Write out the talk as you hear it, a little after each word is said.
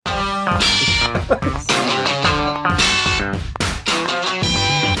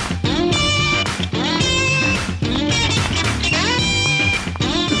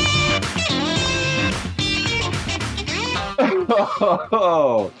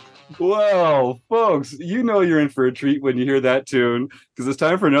Oh, well, folks, you know you're in for a treat when you hear that tune because it's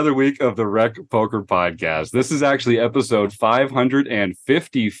time for another week of the Rec Poker Podcast. This is actually episode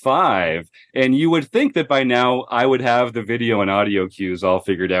 555, and you would think that by now I would have the video and audio cues all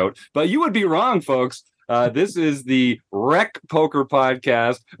figured out, but you would be wrong, folks. This is the Rec Poker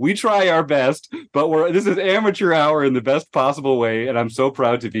Podcast. We try our best, but this is amateur hour in the best possible way, and I'm so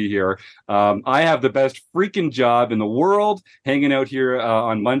proud to be here. I have the best freaking job in the world, hanging out here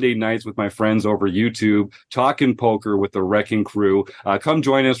on Monday nights with my friends over YouTube, talking poker with the Wrecking Crew. Come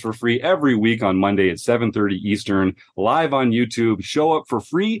join us for free every week on Monday at 7:30 Eastern, live on YouTube. Show up for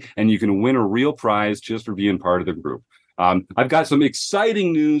free, and you can win a real prize just for being part of the group. I've got some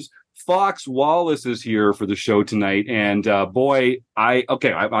exciting news. Fox Wallace is here for the show tonight, and we'll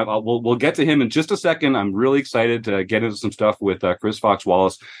get to him in just a second. I'm really excited to get into some stuff with Chris Fox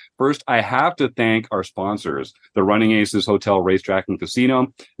Wallace. First, I have to thank our sponsors, the Running Aces Hotel, Racetrack, and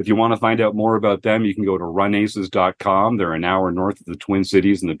Casino. If you want to find out more about them, you can go to runaces.com. They're an hour north of the Twin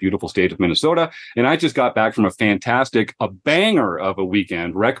Cities in the beautiful state of Minnesota. And I just got back from a banger of a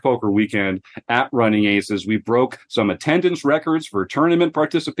weekend, Rec Poker weekend at Running Aces. We broke some attendance records for tournament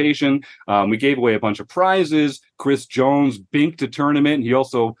participation. We gave away a bunch of prizes. Chris Jones binked a tournament. He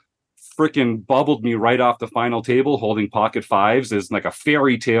also freaking bubbled me right off the final table holding pocket fives as like a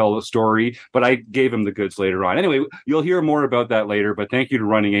fairy tale story, but I gave him the goods later on. Anyway, you'll hear more about that later, but thank you to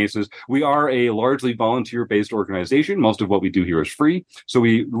Running Aces. We are a largely volunteer-based organization. Most of what we do here is free, so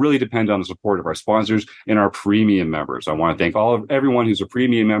we really depend on the support of our sponsors and our premium members. I want to thank everyone who's a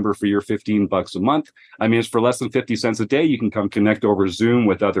premium member for your $15 a month. I mean, it's for less than 50 cents a day. You can come connect over Zoom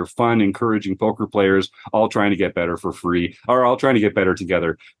with other fun, encouraging poker players, all trying to get better for free, or all trying to get better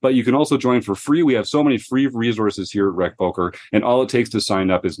together. But you can also join for free. We have so many free resources here at Rec Poker, and all it takes to sign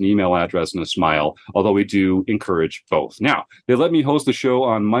up is an email address and a smile, although we do encourage both. Now, they let me host the show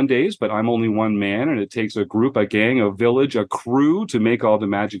on Mondays, but I'm only one man, and it takes a group, a gang, a village, a crew to make all the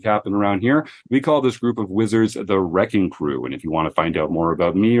magic happen around here. We call this group of wizards the Wrecking Crew, and if you want to find out more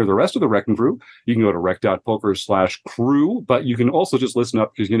about me or the rest of the Wrecking Crew, you can go to rec.poker/crew, but you can also just listen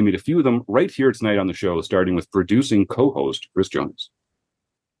up because you're going to meet a few of them right here tonight on the show, starting with producing co-host Chris Jones.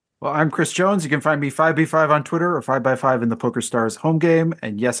 Well, I'm Chris Jones. You can find me 5B5 on Twitter or 5x5 in the Poker Stars home game.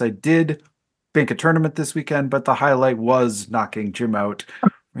 And yes, I did bank a tournament this weekend, but the highlight was knocking Jim out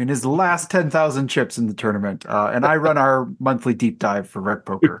in his last 10,000 chips in the tournament. And I run our monthly deep dive for Rec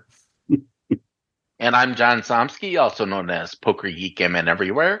Poker. And I'm John Somsky, also known as Poker Geek MN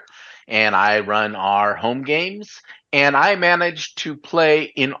Everywhere. And I run our home games. And I managed to play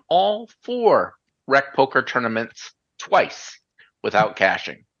in all 4 Rec Poker tournaments twice without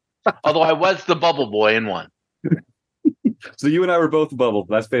cashing. Although I was the bubble boy in one. So you and I were both bubbled.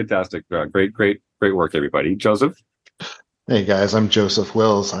 That's fantastic. Great work, everybody. Joseph? Hey, guys. I'm Joseph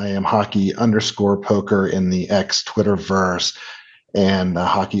Wills. I am hockey_poker in the X Twitterverse and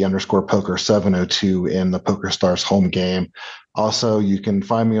hockey_poker 702 in the Poker Stars home game. Also, you can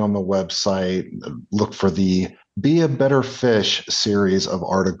find me on the website. Look for the Be a Better Fish series of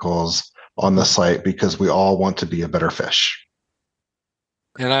articles on the site because we all want to be a better fish.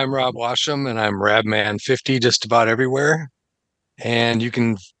 And I'm Rob Washam, and I'm Rabman50 just about everywhere. And you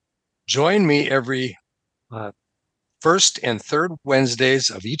can join me every first and third Wednesdays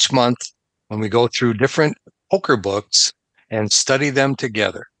of each month when we go through different poker books and study them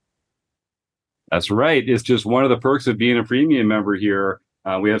together. That's right. It's just one of the perks of being a premium member here.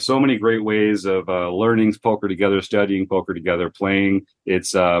 We have so many great ways of learning poker together, studying poker together, playing.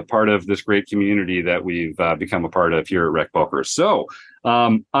 It's part of this great community that we've become a part of here at Rec Poker. So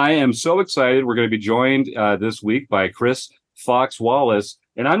I am so excited. We're going to be joined this week by Chris Fox Wallace.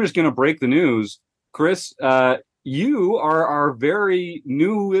 And I'm just going to break the news. Chris, you are our very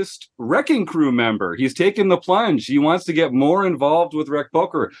newest Wrecking Crew member. He's taken the plunge. He wants to get more involved with Rec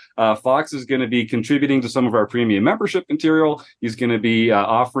Poker. Fox is going to be contributing to some of our premium membership material. He's going to be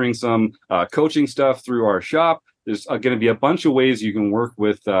offering some coaching stuff through our shop. There's going to be a bunch of ways you can work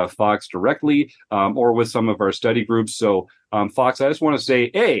with Fox directly or with some of our study groups. So, Fox, I just want to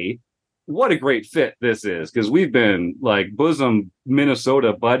say, what a great fit this is, because we've been like bosom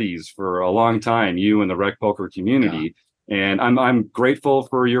Minnesota buddies for a long time, you and the Rec Poker community. Yeah. And I'm grateful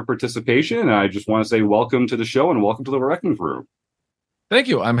for your participation. And I just want to say welcome to the show and welcome to the Wrecking Crew. Thank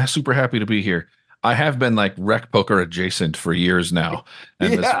you. I'm super happy to be here. I have been like rec poker adjacent for years now,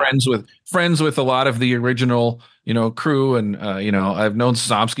 and was Yeah. friends with a lot of the original, crew, and I've known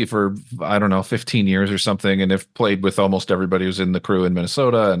Somsky for I don't know 15 years or something, and have played with almost everybody who's in the crew in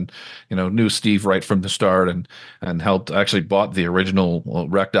Minnesota, and knew Steve right from the start, and helped actually bought the original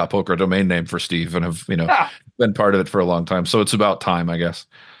rec.poker domain name for Steve, and have Ah, been part of it for a long time. So it's about time, I guess.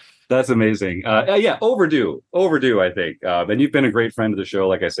 that's amazing. Yeah, overdue, I think. And you've been a great friend of the show,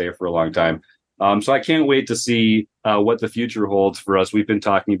 like I say, for a long time. So I can't wait to see what the future holds for us. We've been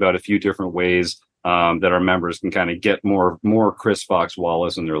talking about a few different ways that our members can kind of get more Chris Fox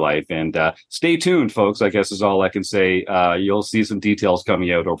Wallace in their life. And stay tuned, folks, I guess is all I can say. You'll see some details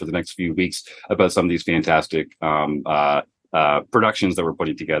coming out over the next few weeks about some of these fantastic productions that we're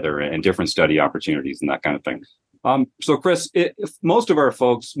putting together and different study opportunities and that kind of thing. So Chris, most of our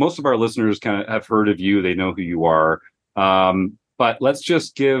listeners kind of have heard of you. They know who you are. But let's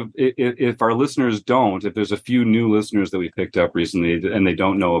just if our listeners don't, if there's a few new listeners that we picked up recently and they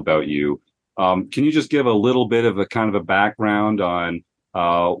don't know about you, can you just give a little bit of a kind of a background on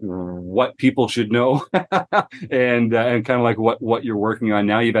what people should know and kind of like what you're working on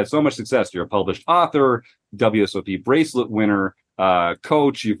now? You've had so much success. You're a published author, WSOP bracelet winner,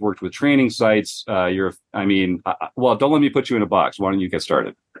 coach. You've worked with training sites. Well, don't let me put you in a box. Why don't you get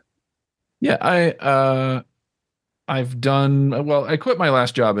started? Yeah, I've done well. I quit my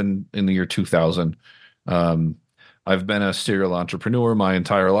last job in the year 2000. I've been a serial entrepreneur my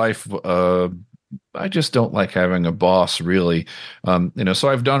entire life. I just don't like having a boss, really. So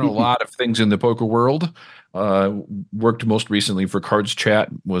I've done a lot of things in the poker world. Worked most recently for Cards Chat.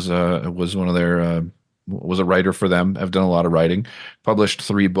 Was one of their was a writer for them. I've done a lot of writing. Published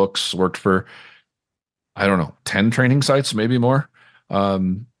 3 books. Worked for I don't know 10 training sites, maybe more.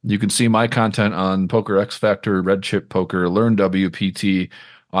 You can see my content on Poker X Factor, Red Chip Poker, Learn WPT,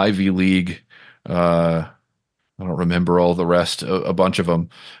 Ivy League. I don't remember all the rest, a bunch of them.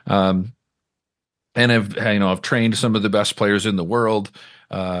 And I've trained some of the best players in the world.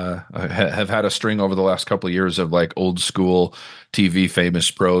 I have had a string over the last couple of years of like old school TV famous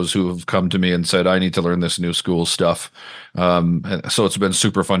pros who have come to me and said, I need to learn this new school stuff. So it's been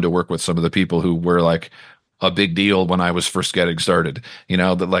super fun to work with some of the people who were like a big deal when I was first getting started,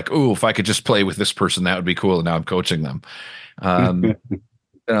 that like, oh, if I could just play with this person, that would be cool. And now I'm coaching them.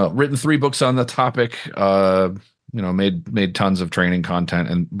 Written 3 books on the topic, made tons of training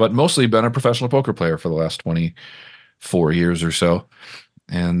content, but mostly been a professional poker player for the last 24 years or so.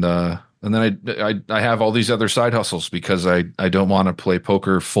 And then I have all these other side hustles because I don't want to play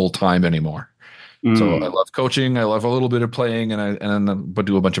poker full time anymore. So I love coaching. I love a little bit of playing but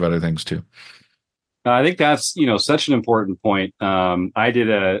do a bunch of other things too. I think that's, such an important point. I did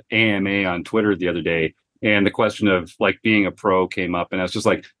a AMA on Twitter the other day, and the question of like being a pro came up, and I was just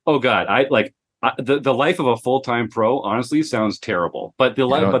like, oh God, the life of a full-time pro honestly sounds terrible, but the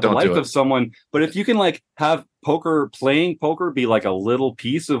life of someone, but if you can like have playing poker be like a little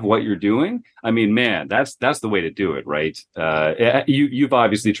piece of what you're doing, I mean, man, that's the way to do it, right? You've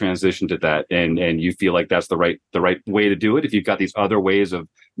obviously transitioned to that, and you feel like that's the right way to do it if you've got these other ways of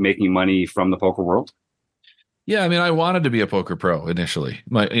making money from the poker world. Yeah, I mean, I wanted to be a poker pro initially.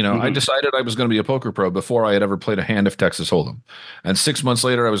 I decided I was going to be a poker pro before I had ever played a hand of Texas Hold'em. And 6 months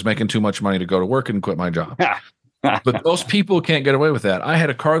later, I was making too much money to go to work and quit my job. But most people can't get away with that. I had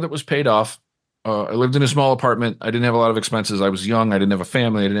a car that was paid off. I lived in a small apartment. I didn't have a lot of expenses. I was young. I didn't have a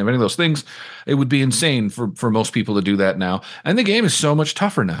family. I didn't have any of those things. It would be insane for most people to do that now. And the game is so much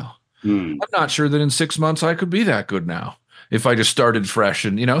tougher now. I'm not sure that in 6 months I could be that good now if I just started fresh.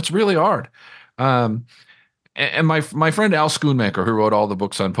 And, it's really hard. And my friend Al Schoonmaker, who wrote all the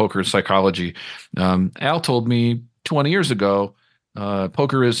books on poker psychology, Al told me 20 years ago,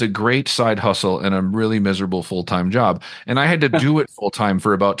 poker is a great side hustle and a really miserable full-time job. And I had to do it full-time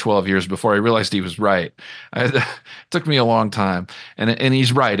for about 12 years before I realized he was right. It took me a long time. And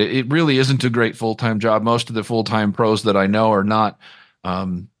he's right. It really isn't a great full-time job. Most of the full-time pros that I know are not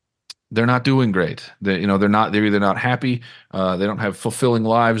they're not doing great. They're either not happy, they don't have fulfilling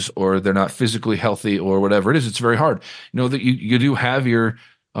lives, or they're not physically healthy, or whatever it is. It's very hard. That you do have your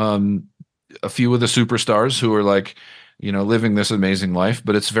a few of the superstars who are like, living this amazing life,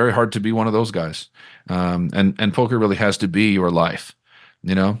 but it's very hard to be one of those guys. And poker really has to be your life.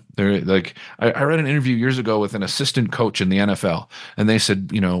 They're like, I read an interview years ago with an assistant coach in the NFL, and they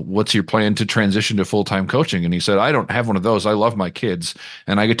said, what's your plan to transition to full-time coaching? And he said, I don't have one of those. I love my kids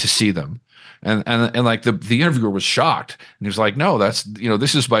and I get to see them. And like the interviewer was shocked, and he was like, no, that's,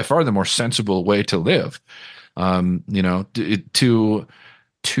 this is by far the more sensible way to live.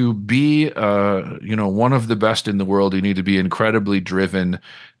 to be one of the best in the world, you need to be incredibly driven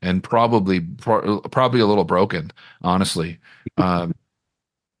and probably a little broken, honestly.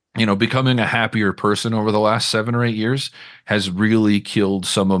 Becoming a happier person over the last 7 or 8 years has really killed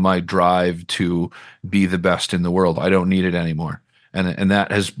some of my drive to be the best in the world. I don't need it anymore. And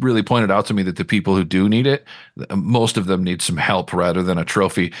that has really pointed out to me that the people who do need it, most of them need some help rather than a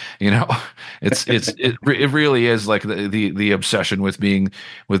trophy. It really is like the obsession with being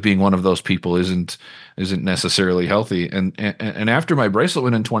one of those people isn't necessarily healthy. And after my bracelet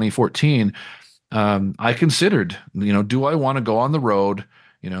win in 2014, I considered, do I want to go on the road?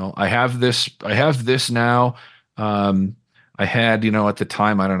 I have this now. I had, at the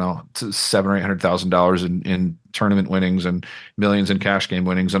time, I don't know, $700,000 or $800,000 in tournament winnings and millions in cash game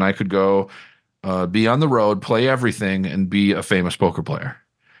winnings, and I could go be on the road, play everything, and be a famous poker player.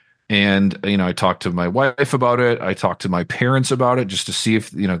 And I talked to my wife about it. I talked to my parents about it just to see if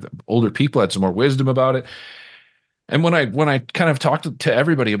the older people had some more wisdom about it. And when I kind of talked to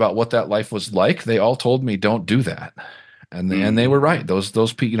everybody about what that life was like, they all told me, don't do that. And they were right.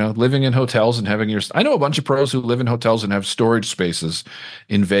 Those people, living in hotels and having I know a bunch of pros who live in hotels and have storage spaces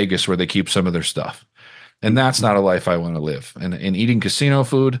in Vegas where they keep some of their stuff. And that's not a life I want to live. And eating casino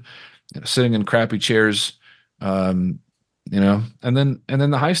food, sitting in crappy chairs, and then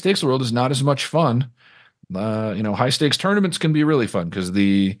the high stakes world is not as much fun. High stakes tournaments can be really fun because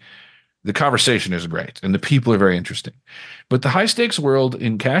the conversation is great and the people are very interesting. But the high stakes world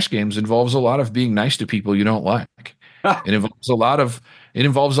in cash games involves a lot of being nice to people you don't like. It involves a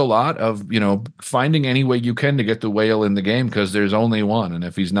lot of finding any way you can to get the whale in the game because there's only one, and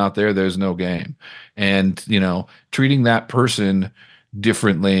if he's not there, there's no game. And treating that person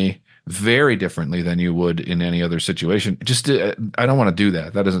differently, very differently than you would in any other situation. Just I don't want to do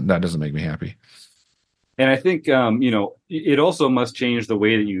that. That doesn't make me happy. And I think it also must change the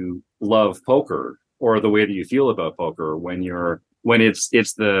way that you love poker or the way that you feel about poker when it's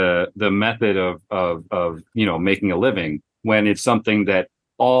the method of making a living, when it's something that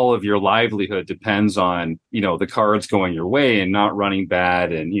all of your livelihood depends on, the cards going your way and not running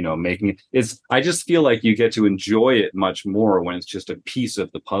bad and, making it. I just feel like you get to enjoy it much more when it's just a piece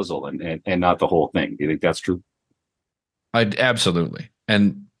of the puzzle and not the whole thing. Do you think that's true? Absolutely.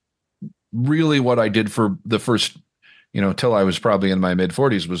 And really what I did for the first till I was probably in my mid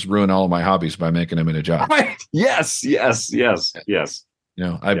 40s was ruin all of my hobbies by making them into jobs. Right. Yes.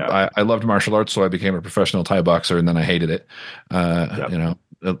 I loved martial arts, so I became a professional Thai boxer, and then I hated it.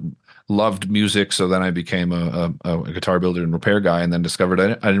 Loved music, so then I became a guitar builder and repair guy, and then discovered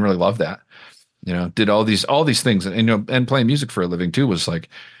I didn't really love that. Did all these things, and playing music for a living too was like,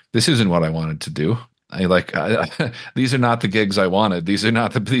 this isn't what I wanted to do. These are not the gigs I wanted. This is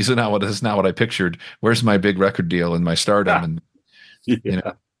not what I pictured. Where's my big record deal and my stardom?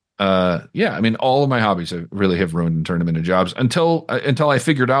 And all of my hobbies really have ruined and turned them into jobs until I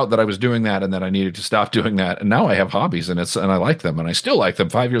figured out that I was doing that and that I needed to stop doing that. And now I have hobbies and I like them and I still like them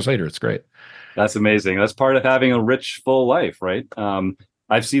 5 years later. It's great. That's amazing. That's part of having a rich, full life, right?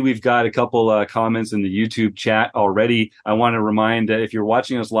 I see we've got a couple comments in the YouTube chat already. I want to remind that if you're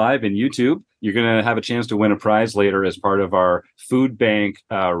watching us live in YouTube, you're going to have a chance to win a prize later as part of our food bank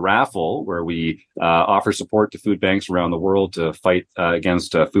raffle, where we offer support to food banks around the world to fight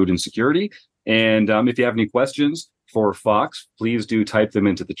against food insecurity. And if you have any questions for Fox, please do type them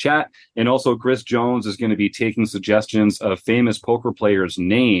into the chat. And also, Chris Jones is going to be taking suggestions of famous poker players'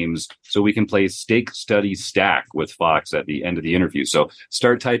 names so we can play Stake Study Stack with Fox at the end of the interview. So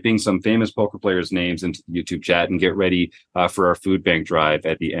start typing some famous poker players' names into the YouTube chat and get ready for our food bank drive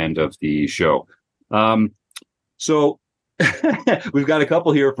at the end of the show. So we've got a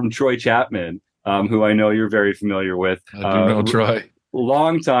couple here from Troy Chapman, who I know you're very familiar with. I do know Troy.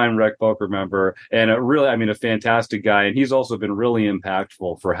 Longtime Rec Poker member and a fantastic guy. And he's also been really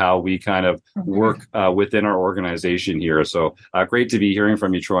impactful for how we kind of work within our organization here. So great to be hearing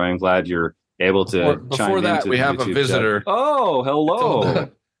from you, Troy. I'm glad you're able to before that, we have a visitor. Chat. Oh, hello.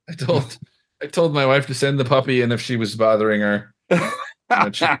 I told my wife to send the puppy, and if she was bothering her,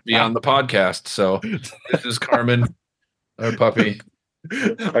 she'd be on the podcast. So this is Carmen, our puppy. All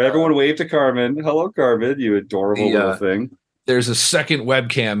right, everyone wave to Carmen. Hello, Carmen, you adorable little thing. There's a second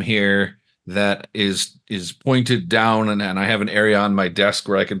webcam here that is pointed down, and I have an area on my desk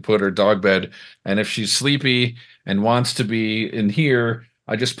where I can put her dog bed. And if she's sleepy and wants to be in here,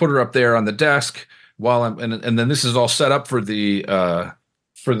 I just put her up there on the desk while and then this is all set up for the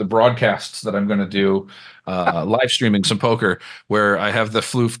broadcasts that I'm going to do, live streaming some poker, where I have the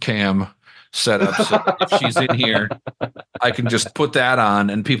floof cam set up. So if she's in here, I can just put that on,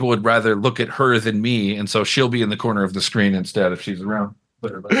 and people would rather look at her than me, and so she'll be in the corner of the screen instead if she's around.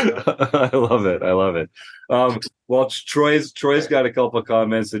 I love it. I love it. Well, Troy's got a couple of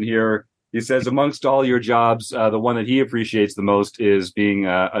comments in here. He says, amongst all your jobs, the one that he appreciates the most is being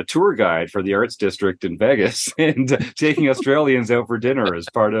a tour guide for the Arts District in Vegas and taking Australians out for dinner as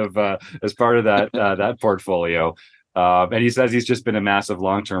part of that portfolio. And he says he's just been a massive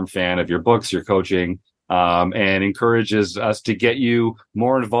long-term fan of your books, your coaching, and encourages us to get you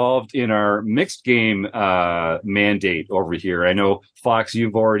more involved in our mixed game mandate over here. I know, Fox,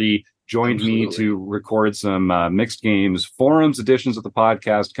 you've already joined me to record some mixed games forums editions of the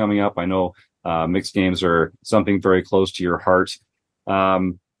podcast coming up. I know mixed games are something very close to your heart.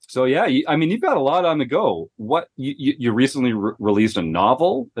 So yeah, you've got a lot on the go. What you recently released a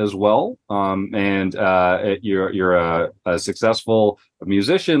novel as well, and you're a successful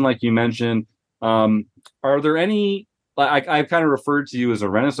musician, like you mentioned. Are there any? I've kind of referred to you as a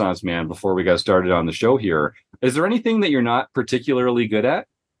Renaissance man before we got started on the show here. Is there anything that you're not particularly good at?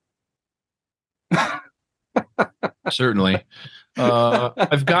 Certainly.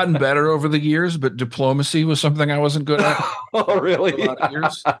 I've gotten better over the years, but diplomacy was something I wasn't good at. Oh, really? For a lot of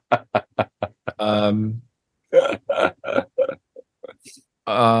years.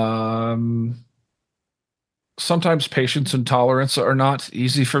 Sometimes patience and tolerance are not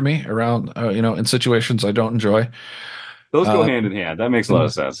easy for me around, in situations I don't enjoy. Those go hand in hand. That makes a lot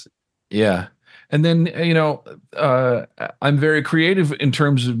of sense. Yeah. And then, I'm very creative in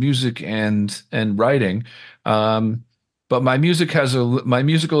terms of music and writing. But my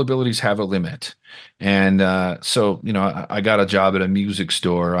musical abilities have a limit. And so, I got a job at a music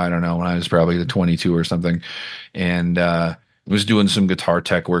store, I don't know, when I was probably 22 or something. And was doing some guitar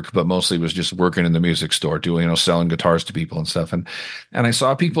tech work, but mostly was just working in the music store, doing, selling guitars to people and stuff. And I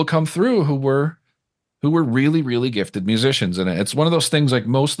saw people come through who were really, really gifted musicians. And it's one of those things, like,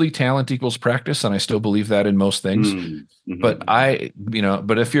 mostly talent equals practice. And I still believe that in most things. Mm-hmm. But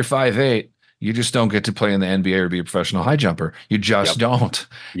but if you're 5'8", you just don't get to play in the NBA or be a professional high jumper. You just don't.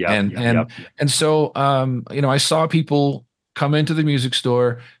 And so, I saw people come into the music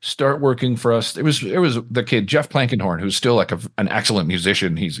store, start working for us. It was the kid, Jeff Plankenhorn, who's still like an excellent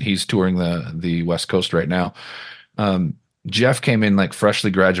musician. He's touring the West Coast right now. Jeff came in like freshly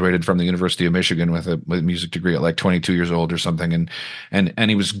graduated from the University of Michigan with a music degree at like 22 years old or something. And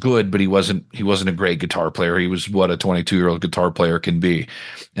he was good, but he wasn't a great guitar player. He was what a 22-year-old guitar player can be.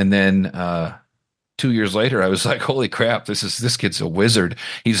 And then 2 years later, I was like, holy crap, this kid's a wizard.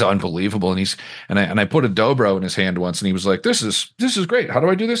 He's unbelievable. And I put a dobro in his hand once, and he was like, this is great. How do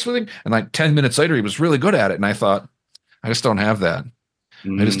I do this thing? And like 10 minutes later, he was really good at it. And I thought, I just don't have that.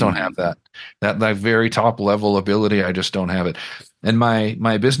 I just don't have that very top level ability. I just don't have it. And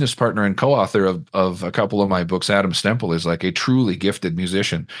my business partner and co-author of a couple of my books, Adam Stemple, is like a truly gifted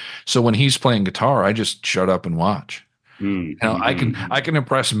musician. So when he's playing guitar, I just shut up and watch. I can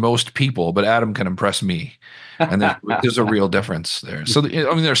impress most people, but Adam can impress me, and there's a real difference there. So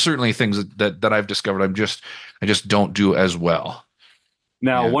there are certainly things that I've discovered I just don't do as well.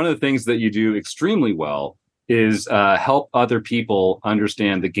 Now, one of the things that you do extremely well is help other people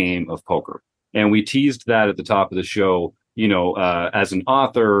understand the game of poker. And we teased that at the top of the show. As an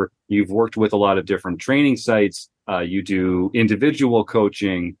author, you've worked with a lot of different training sites. You do individual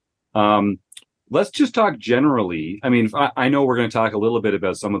coaching. Let's just talk generally. I mean, I know we're going to talk a little bit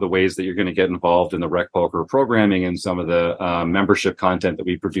about some of the ways that you're going to get involved in the Rec Poker programming and some of the membership content that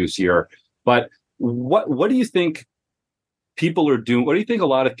we produce here. But what do you think people are doing? What do you think a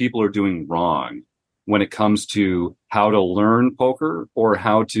lot of people are doing wrong when it comes to how to learn poker or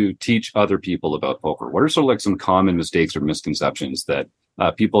how to teach other people about poker? What are sort of like some common mistakes or misconceptions that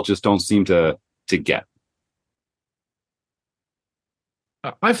people just don't seem to get?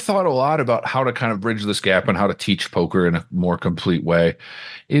 I've thought a lot about how to kind of bridge this gap and how to teach poker in a more complete way.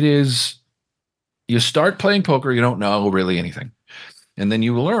 It is, you start playing poker, you don't know really anything. And then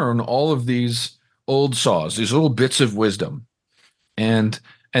you learn all of these old saws, these little bits of wisdom. And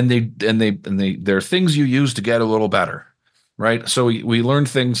they're things you use to get a little better, right? So we learn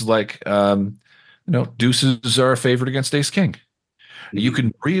things like, deuces are a favorite against ace king. You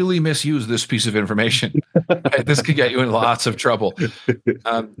can really misuse this piece of information. Right? This could get you in lots of trouble.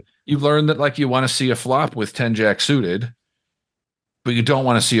 You learn that, like, you want to see a flop with 10 jack suited, but you don't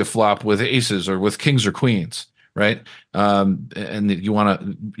want to see a flop with aces or with kings or queens, right? And you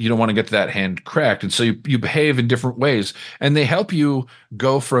don't want to get that hand cracked. And so you behave in different ways, and they help you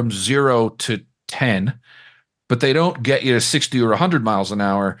go from 0 to 10, but they don't get you to 60 or 100 miles an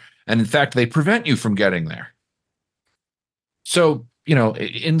hour. And in fact, they prevent you from getting there. So,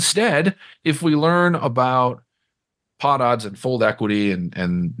 instead, if we learn about pot odds and fold equity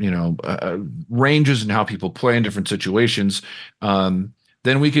and ranges and how people play in different situations,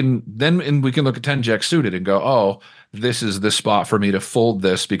 then we can look at 10 jack suited and go, oh, this is the spot for me to fold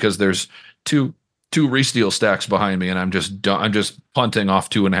this because there's two re-steal stacks behind me, and I'm just punting off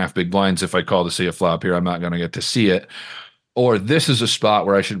 2.5 big blinds. If I call to see a flop here, I'm not going to get to see it. Or this is a spot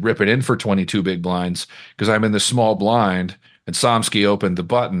where I should rip it in for 22 big blinds because I'm in the small blind and Somsky opened the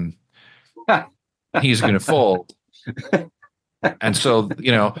button. He's going to fold. And so,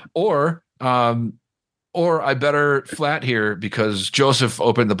 or I better flat here because Joseph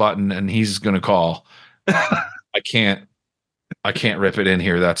opened the button and he's going to call. I can't rip it in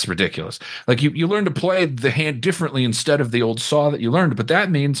here. That's ridiculous. Like you learn to play the hand differently instead of the old saw that you learned, but that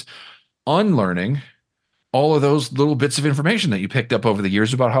means unlearning all of those little bits of information that you picked up over the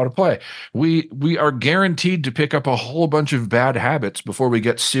years about how to play. We are guaranteed to pick up a whole bunch of bad habits before we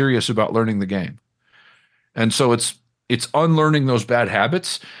get serious about learning the game. And so it's unlearning those bad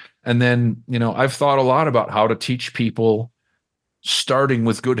habits. And then, I've thought a lot about how to teach people starting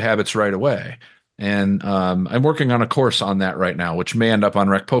with good habits right away. And I'm working on a course on that right now, which may end up on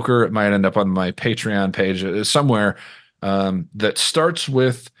Rec Poker. It might end up on my Patreon page somewhere that starts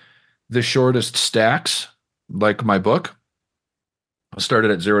with the shortest stacks, like my book. I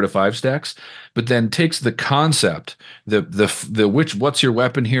started at 0 to 5 stacks, but then takes the concept, what's your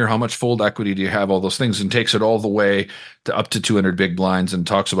weapon here? How much fold equity do you have? All those things, and takes it all the way to up to 200 big blinds and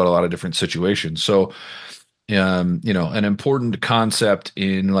talks about a lot of different situations. So, an important concept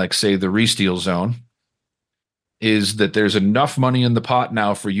in, like, say, the re-steal zone is that there's enough money in the pot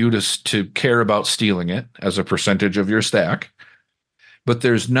now for you to care about stealing it as a percentage of your stack, but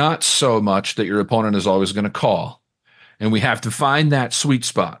there's not so much that your opponent is always going to call. And we have to find that sweet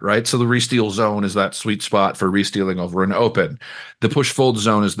spot, right? So the re-steal zone is that sweet spot for re-stealing over an open. The push-fold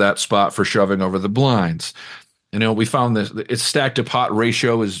zone is that spot for shoving over the blinds. We found this, its stack to pot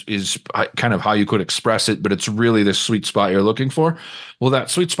ratio is kind of how you could express it, but it's really the sweet spot you're looking for. Well, that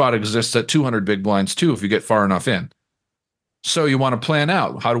sweet spot exists at 200 big blinds too, if you get far enough in. So you want to plan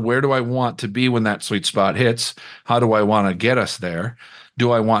out where do I want to be when that sweet spot hits? How do I want to get us there?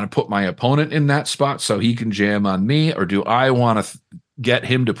 Do I want to put my opponent in that spot so he can jam on me? Or do I want to get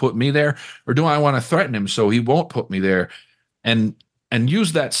him to put me there? Or do I want to threaten him so he won't put me there? And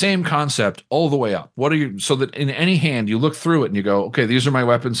use that same concept all the way up. So that in any hand, you look through it and you go, okay, these are my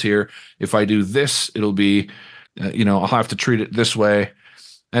weapons here. If I do this, it'll be, I'll have to treat it this way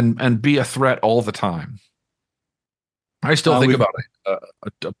and be a threat all the time. I still think about a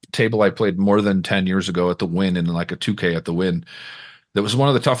table I played more than 10 years ago at the Win, in like a 2K at the Win. That was one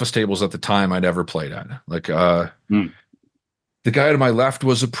of the toughest tables at the time I'd ever played at. Like, the guy to my left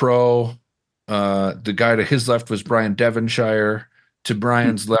was a pro. The guy to his left was Brian Devonshire. To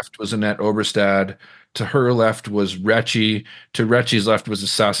Brian's left was Annette Oberstad. To her left was Recchi. To Recchi's left was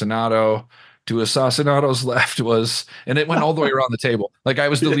Assassinato. To Assassinato's left was, and it went all the way around the table. Like, I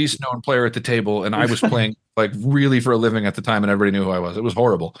was the least known player at the table, and I was playing like really for a living at the time, and everybody knew who I was. It was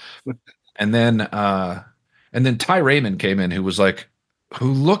horrible. And then Ty Raymond came in, who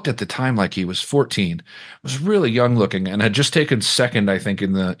looked at the time like he was 14, was really young looking, and had just taken second, I think,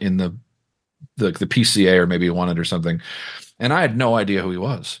 in the PCA, or maybe he won it or something. And I had no idea who he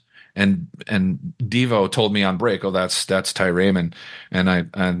was. And Devo told me on break, oh, that's Ty Raymond,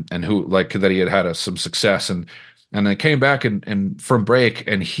 and who, like, that he had some success, and I came back and from break,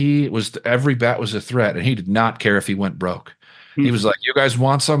 and every bet was a threat, and he did not care if he went broke. He was like, you guys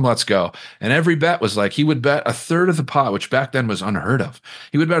want some? Let's go. And every bet was like, he would bet a third of the pot, which back then was unheard of.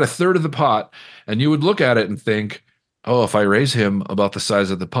 He would bet a third of the pot, and you would look at it and think, oh, if I raise him about the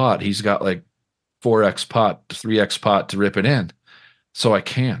size of the pot, he's got like 4x pot, 3x pot to rip it in. So I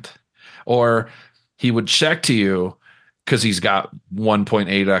can't. Or he would check to you because he's got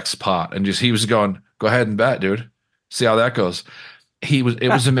 1.8x pot, and he was going, go ahead and bet, dude. See how that goes. It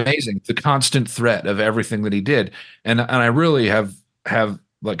was amazing, the constant threat of everything that he did. And I really have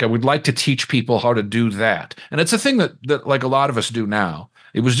like, I would like to teach people how to do that. And it's a thing that like a lot of us do now.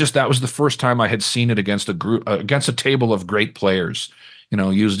 It was just, that was the first time I had seen it against a table of great players,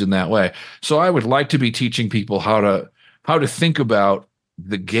 used in that way. So I would like to be teaching people how to think about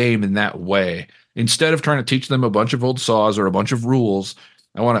the game in that way, instead of trying to teach them a bunch of old saws or a bunch of rules.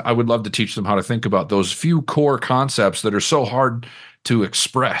 I would love to teach them how to think about those few core concepts that are so hard to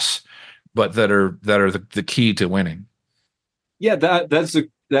express, but that are the key to winning. Yeah, that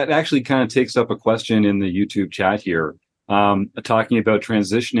actually kind of takes up a question in the YouTube chat here, talking about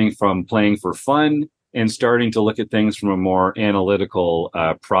transitioning from playing for fun and starting to look at things from a more analytical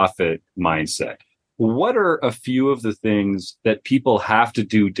profit mindset. What are a few of the things that people have to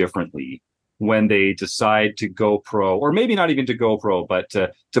do differently when they decide to go pro, or maybe not even to go pro, but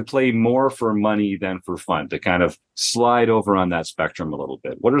to play more for money than for fun, to kind of slide over on that spectrum a little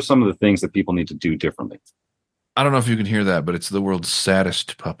bit? What are some of the things that people need to do differently? I don't know if you can hear that, but it's the world's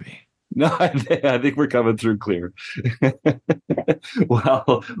saddest puppy. No, I think we're coming through clear.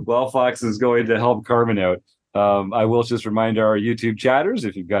 Well, Fox is going to help Carmen out. I will just remind our YouTube chatters,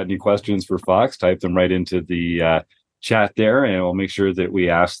 if you've got any questions for Fox, type them right into the chat there, and we'll make sure that we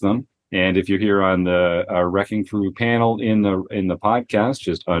ask them. And if you're here on the Wrecking Crew panel in the podcast,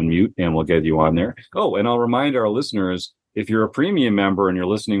 just unmute and we'll get you on there. Oh, and I'll remind our listeners, if you're a premium member and you're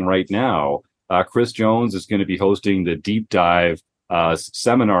listening right now, Chris Jones is going to be hosting the deep dive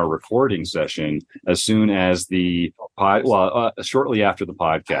seminar recording session as soon as shortly after the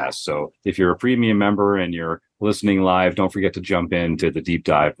podcast. So if you're a premium member and you're listening live, don't forget to jump into the deep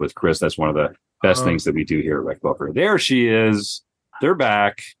dive with Chris. That's one of the best things that we do here at Rec Poker. There she is. They're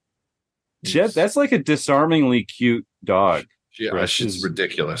back. Jet, that's like a disarmingly cute dog. Yeah, she's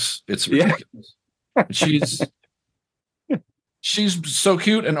ridiculous. It's ridiculous. Yeah. She's so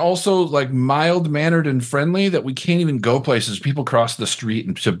cute and also like mild mannered and friendly that we can't even go places. People cross the street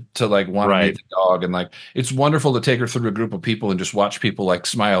and to like want to meet the dog, and like it's wonderful to take her through a group of people and just watch people like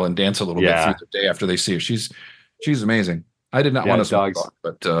smile and dance a little bit through the day after they see her. She's amazing. I did not want to dog,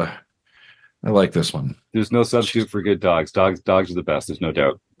 but I like this one. There's no substitute for good dogs. Dogs are the best. There's no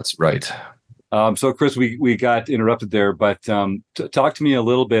doubt. That's right. So Chris, we got interrupted there, but talk to me a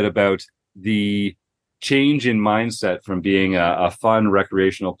little bit about the change in mindset from being a fun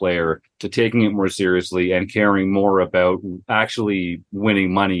recreational player to taking it more seriously and caring more about actually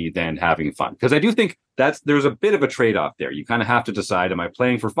winning money than having fun. Because I do think there's a bit of a trade-off there. You kind of have to decide, am I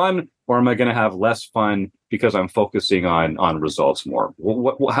playing for fun or am I going to have less fun because I'm focusing on results more?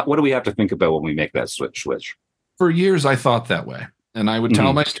 What do we have to think about when we make that switch? For years, I thought that way. And I would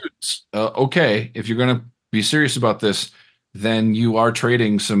tell my students, okay, if you're going to be serious about this, then you are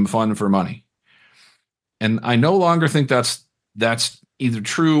trading some fun for money. And I no longer think that's either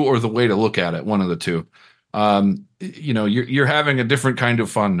true or the way to look at it. One of the two. You're having a different kind of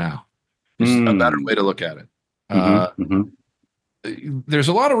fun now. It's a better way to look at it. There's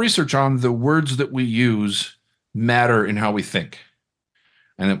a lot of research on the words that we use matter in how we think,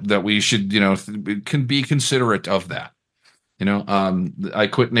 and that we should, can be considerate of that. I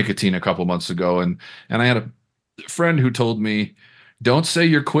quit nicotine a couple months ago, and I had a friend who told me, "Don't say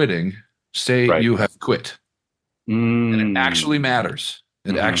you're quitting. Say you have quit." And it actually matters.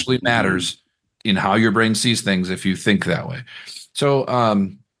 It actually matters in how your brain sees things if you think that way. So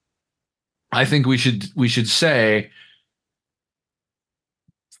I think we should say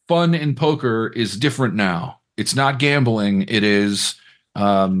fun in poker is different now. It's not gambling. It is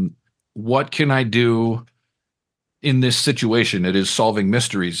what can I do in this situation? It is solving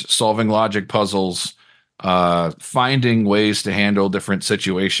mysteries, solving logic puzzles, finding ways to handle different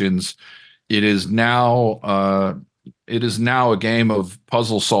situations. It is now a game of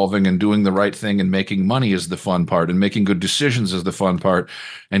puzzle solving, and doing the right thing and making money is the fun part, and making good decisions is the fun part,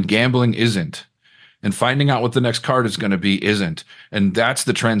 and gambling isn't. And finding out what the next card is going to be isn't. And that's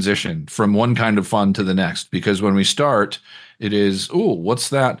the transition from one kind of fun to the next. Because when we start, it is, what's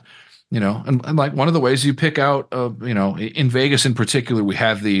that? And like one of the ways you pick out, in Vegas in particular, we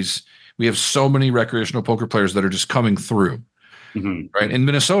have so many recreational poker players that are just coming through. Right. In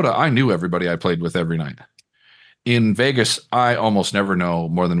Minnesota, I knew everybody I played with every night. In Vegas, I almost never know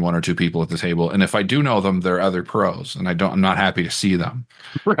more than one or two people at the table. And if I do know them, they're other pros, and I'm not happy to see them.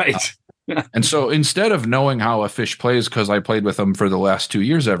 Right. And so instead of knowing how a fish plays because I played with them for the last 2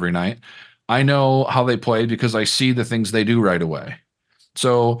 years every night, I know how they play because I see the things they do right away.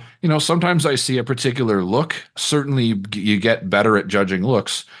 So, sometimes I see a particular look. Certainly you get better at judging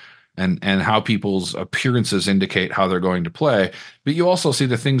looks and how people's appearances indicate how they're going to play, but you also see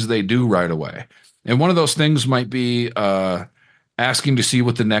the things they do right away. And one of those things might be asking to see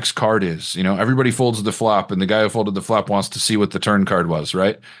what the next card is. Everybody folds the flop, and the guy who folded the flop wants to see what the turn card was,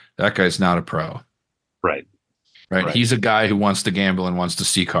 right? That guy's not a pro. Right. He's a guy who wants to gamble and wants to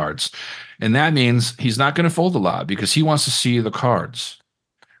see cards. And that means he's not going to fold a lot because he wants to see the cards,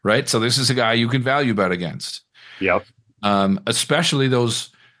 right? So this is a guy you can value bet against. Yep. Especially those,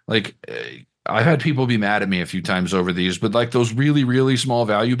 like, I've had people be mad at me a few times over these, but like those really, really small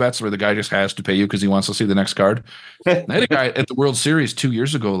value bets where the guy just has to pay you because he wants to see the next card. I had a guy at the World Series 2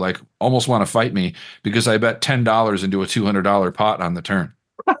 years ago, like, almost want to fight me because I bet $10 into a $200 pot on the turn.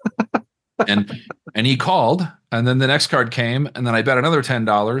 And he called, and then the next card came, and then I bet another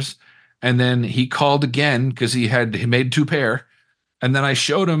 $10, and then he called again because he made two pair, and then I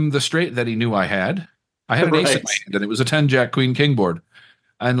showed him the straight that he knew I had. I had an ace in my hand, and it was a 10 Jack Queen King board,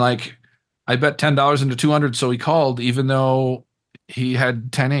 and like I bet $10 into 200, so he called even though he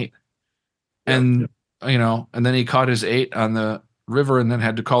had 10-8. And and then he caught his 8 on the river and then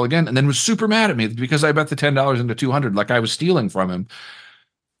had to call again and then was super mad at me because I bet the $10 into 200 like I was stealing from him.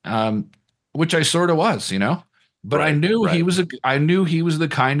 Which I sort of was, but Right, I knew right. I knew he was the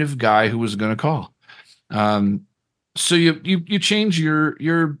kind of guy who was going to call. So you change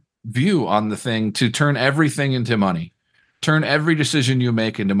your view on the thing to turn everything into money, turn every decision you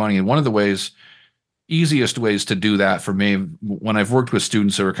make into money. And one of the easiest ways to do that for me, when I've worked with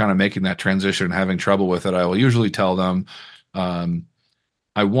students who are kind of making that transition and having trouble with it, I will usually tell them,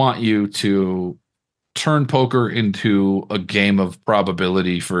 I want you to turn poker into a game of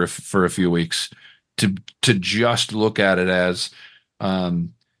probability for a few weeks, to just look at it as,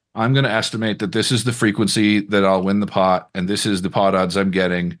 I'm going to estimate that this is the frequency that I'll win the pot, and this is the pot odds I'm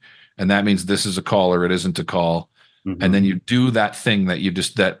getting, and that means this is a call or it isn't a call. Mm-hmm. And then you do that thing that you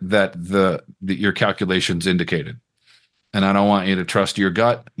just that your calculations indicated. And I don't want you to trust your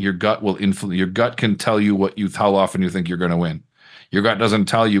gut. Your gut will influence. Your gut can tell you how often you think you're going to win. Your gut doesn't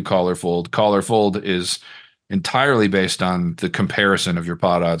tell you call or fold. Call or fold is entirely based on the comparison of your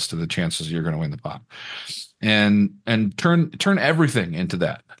pot odds to the chances you're going to win the pot. And turn everything into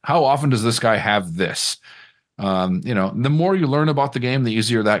that. How often does this guy have this? The more you learn about the game, the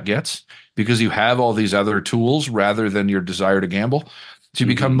easier that gets, because you have all these other tools rather than your desire to gamble. So you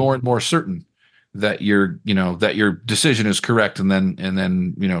become more and more certain that your decision is correct, and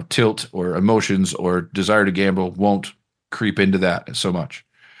then tilt or emotions or desire to gamble won't creep into that so much.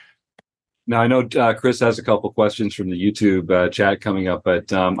 Now, I know Chris has a couple questions from the YouTube chat coming up,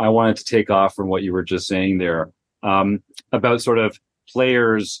 but I wanted to take off from what you were just saying there about sort of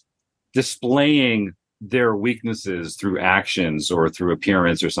players displaying their weaknesses through actions or through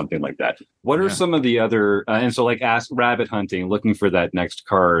appearance or something like that. What are some of the other, and so like ask rabbit hunting, looking for that next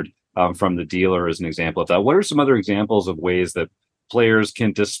card from the dealer as an example of that. What are some other examples of ways that players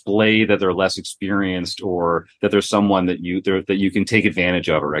can display that they're less experienced, or that there's someone that you can take advantage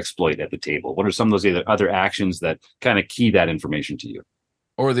of or exploit at the table? What are some of those other actions that kind of key that information to you?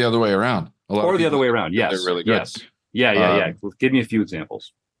 Or the other way around. Or the other way around. Yes. They're really good. Yes. Yeah. Give me a few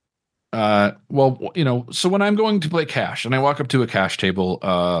examples. So when I'm going to play cash and I walk up to a cash table,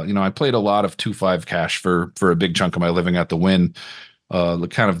 I played a lot of 2-5 cash for a big chunk of my living at the Wynn,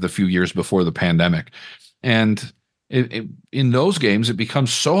 kind of the few years before the pandemic. And in those games, it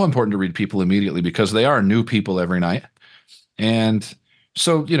becomes so important to read people immediately because they are new people every night. And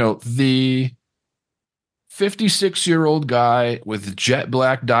so, the 56-year-old guy with jet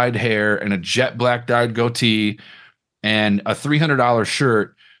black dyed hair and a jet black dyed goatee and a $300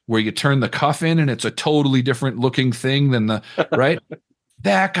 shirt where you turn the cuff in and it's a totally different looking thing than the right.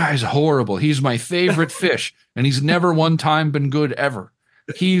 That guy's horrible. He's my favorite fish, and he's never one time been good ever.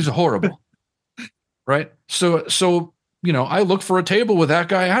 He's horrible. Right. So, I look for a table with that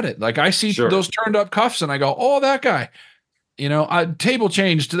guy at it. Like I see those turned up cuffs and I go, oh, that guy, table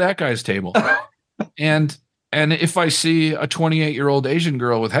change to that guy's table. And if I see a 28-year-old Asian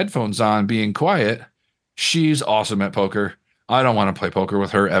girl with headphones on being quiet, she's awesome at poker. I don't want to play poker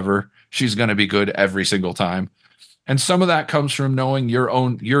with her ever. She's going to be good every single time. And some of that comes from knowing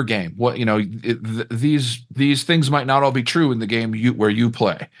your game. What, these things might not all be true in the game where you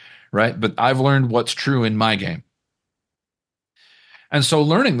play, right? But I've learned what's true in my game. And so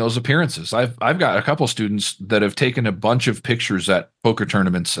learning those appearances, I've got a couple students that have taken a bunch of pictures at poker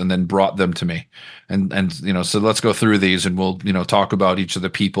tournaments and then brought them to me. And so let's go through these and we'll, talk about each of the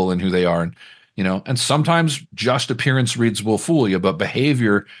people and who they are. And sometimes just appearance reads will fool you, but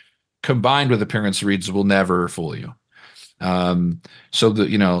behavior combined with appearance reads will never fool you. So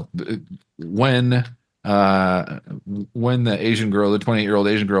when the Asian girl, the 28-year-old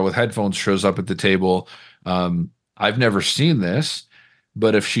Asian girl with headphones shows up at the table, I've never seen this,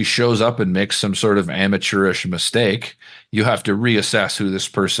 but if she shows up and makes some sort of amateurish mistake, you have to reassess who this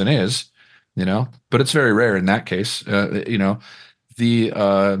person is, but it's very rare in that case.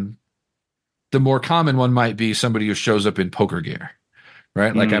 The more common one might be somebody who shows up in poker gear,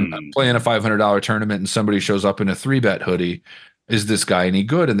 right? Like I'm playing a $500 tournament and somebody shows up in a 3-bet hoodie. Is this guy any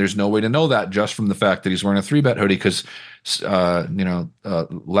good? And there's no way to know that just from the fact that he's wearing a 3-bet hoodie. Because,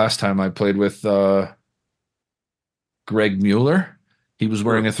 last time I played with Greg Mueller, he was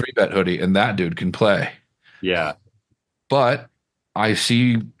wearing a 3-bet hoodie, and that dude can play. Yeah. But I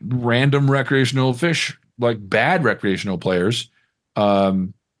see random recreational fish, like bad recreational players,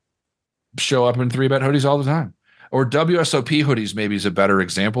 show up in 3-bet hoodies all the time. Or WSOP hoodies maybe is a better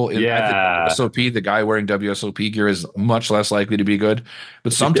example. WSOP, the guy wearing WSOP gear is much less likely to be good.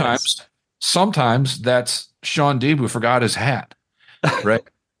 But sometimes that's Sean Deeb who forgot his hat, right?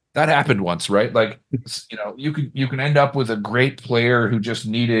 That happened once, right? Like, you can end up with a great player who just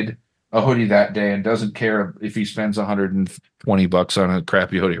needed a hoodie that day and doesn't care if he spends $120 on a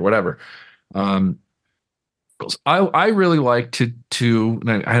crappy hoodie or whatever. Um, I really like and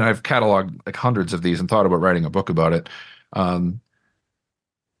I've cataloged like hundreds of these and thought about writing a book about it. Um,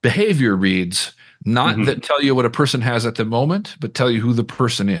 Behavior reads, not that tell you what a person has at the moment, but tell you who the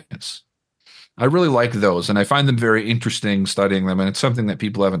person is. I really like those, and I find them very interesting studying them, and it's something that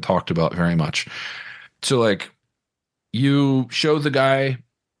people haven't talked about very much. So, like, you show the guy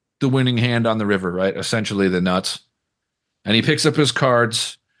the winning hand on the river, right? Essentially the nuts. And he picks up his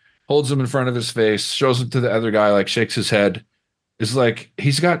cards, holds them in front of his face, shows them to the other guy, like shakes his head. It's like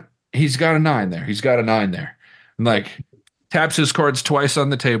he's got a nine there. He's got a nine there. And like taps his cards twice on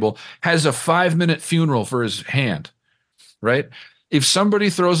the table, has a 5-minute funeral for his hand, right? If somebody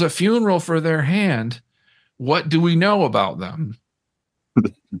throws a funeral for their hand, what do we know about them?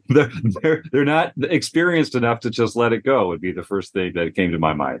 They're not experienced enough to just let it go would be the first thing that came to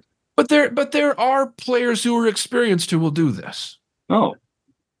my mind. But there are players who are experienced who will do this. Oh,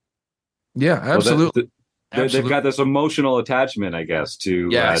 yeah, absolutely. Well, they've got this emotional attachment, I guess, to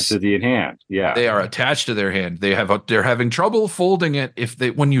the hand. Yeah, they are attached to their hand. They're having trouble folding it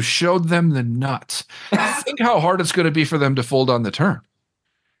when you showed them the nuts. Think how hard it's going to be for them to fold on the turn.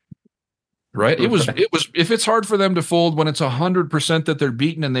 Right? It was if it's hard for them to fold when it's 100% that they're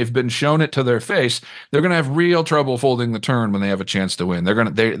beaten and they've been shown it to their face, they're going to have real trouble folding the turn when they have a chance to win.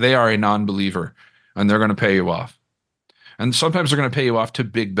 They are a non-believer and they're going to pay you off. And sometimes they're going to pay you off to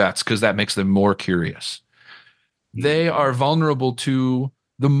big bets because that makes them more curious. They are vulnerable to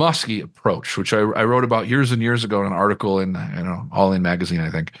the muskie approach, which I wrote about years and years ago in an article in All In magazine, I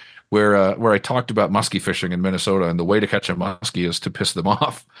think, where I talked about muskie fishing in Minnesota, and the way to catch a muskie is to piss them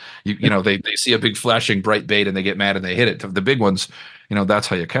off. They see a big flashing bright bait and they get mad and they hit it. The big ones, that's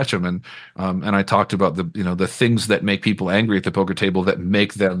how you catch them. And I talked about the things that make people angry at the poker table that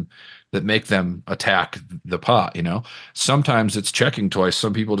make them attack the pot. Sometimes it's checking twice.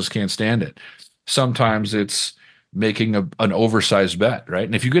 Some people just can't stand it. Sometimes it's making an oversized bet, right?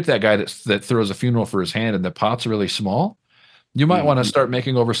 And if you get that guy that throws a funeral for his hand and the pot's really small, you might want to start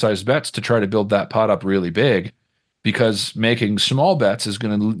making oversized bets to try to build that pot up really big, because making small bets is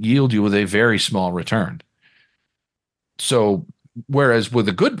going to yield you with a very small return. So whereas with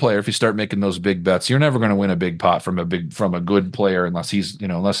a good player, if you start making those big bets, you're never going to win a big pot from a good player unless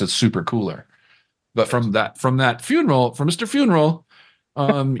unless it's super cooler. But from that funeral, from Mr. Funeral,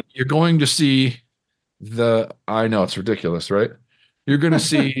 you're going to see I know it's ridiculous, right? You're going to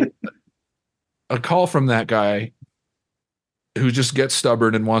see a call from that guy who just gets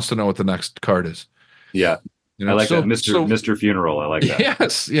stubborn and wants to know what the next card is. Yeah. I like that. Mr. Funeral. I like that.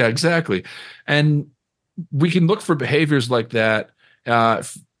 Yes. Yeah, exactly. And we can look for behaviors like that. The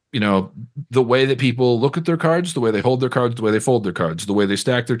way that people look at their cards, the way they hold their cards, the way they fold their cards, the way they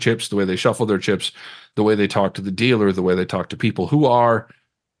stack their chips, the way they shuffle their chips, the way they talk to the dealer, the way they talk to people.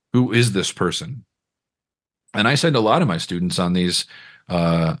 Who is this person? And I send a lot of my students on these,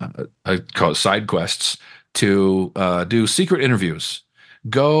 I call it side quests, to do secret interviews.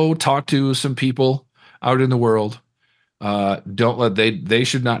 Go talk to some people out in the world. They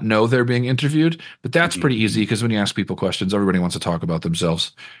should not know they're being interviewed, but that's pretty easy because when you ask people questions, everybody wants to talk about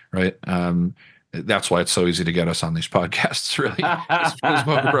themselves, right? That's why it's so easy to get us on these podcasts, really. Because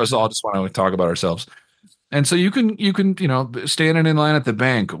poker pros all just want to talk about ourselves. And so you can standing in line at the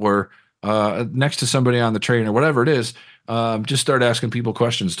bank or next to somebody on the train or whatever it is, just start asking people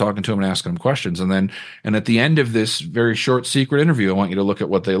questions, talking to them and asking them questions. And at the end of this very short secret interview, I want you to look at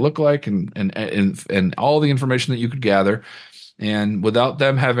what they look like and all the information that you could gather. And without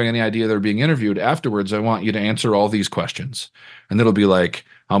them having any idea they're being interviewed afterwards, I want you to answer all these questions. And it'll be like,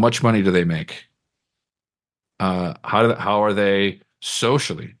 how much money do they make? How are they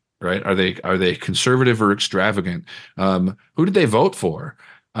socially, right? Are they conservative or extravagant? Who did they vote for?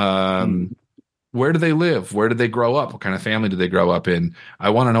 Where do they live? Where did they grow up? What kind of family did they grow up in? I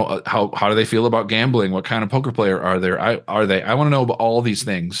want to know how do they feel about gambling? What kind of poker player are they? I want to know about all these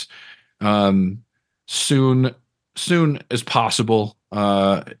things soon as possible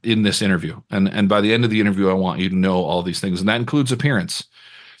in this interview. And by the end of the interview, I want you to know all these things, and that includes appearance.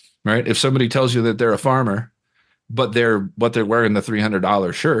 Right? If somebody tells you that they're a farmer, but they're wearing the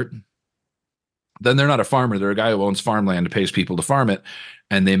 $300 shirt, then they're not a farmer. They're a guy who owns farmland and pays people to farm it,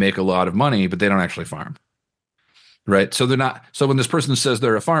 and they make a lot of money, but they don't actually farm. Right? So they're not. So when this person says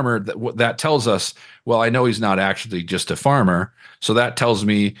they're a farmer, that tells us, well, I know he's not actually just a farmer. So that tells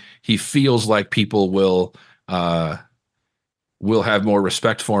me he feels like people will have more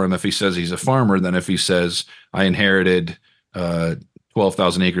respect for him if he says he's a farmer than if he says I inherited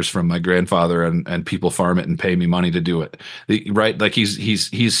 12,000 acres from my grandfather, and people farm it and pay me money to do it. Right? Like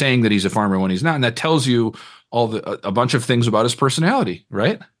he's saying that he's a farmer when he's not, and that tells you a bunch of things about his personality,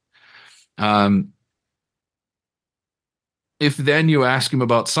 right? If then you ask him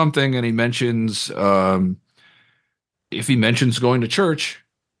about something and he mentions, if he mentions going to church,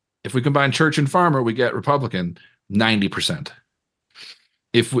 if we combine church and farmer, we get Republican 90%.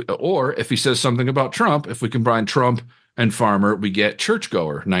 If he says something about Trump, if we combine Trump and farmer, we get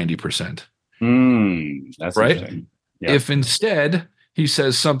churchgoer 90%. That's right. Interesting. Yeah. If instead he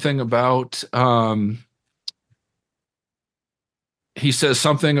says something about a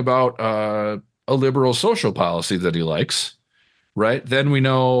liberal social policy that he likes, right? Then we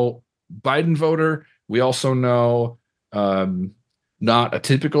know Biden voter. We also know not a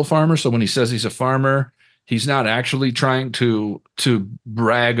typical farmer. So when he says he's a farmer, he's not actually trying to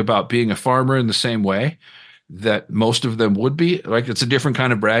brag about being a farmer in the same way that most of them would be. Like, it's a different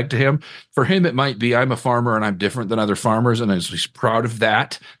kind of brag to him. For him, it might be, I'm a farmer and I'm different than other farmers, and he's proud of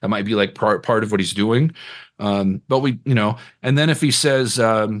that. That might be like part of what he's doing. But we, and then if he says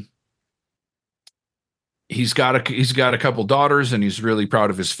he's got a couple daughters and he's really proud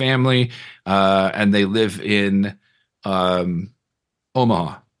of his family, and they live in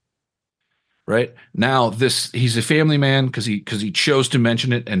Omaha. Right now, he's a family man because he chose to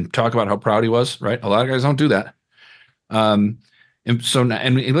mention it and talk about how proud he was. Right, a lot of guys don't do that. And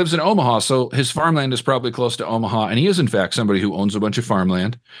he lives in Omaha, so his farmland is probably close to Omaha, and he is in fact somebody who owns a bunch of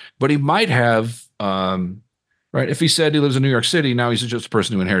farmland. But he might have, right? If he said he lives in New York City, now he's just a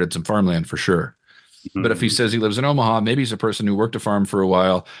person who inherited some farmland for sure. Mm-hmm. But if he says he lives in Omaha, maybe he's a person who worked a farm for a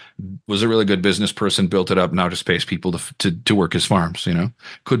while, was a really good business person, built it up, now just pays people to work his farms.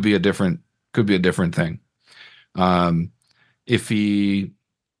 Could be a different thing. If he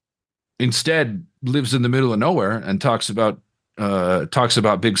instead lives in the middle of nowhere and talks about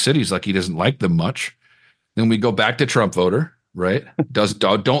big cities like he doesn't like them much, then we go back to Trump voter, right?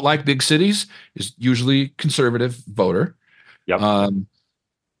 Don't like big cities, is usually conservative voter. Yep.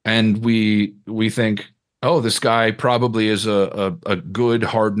 And we think, oh, this guy probably is a good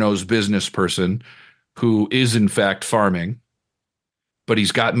hard-nosed business person who is in fact farming, but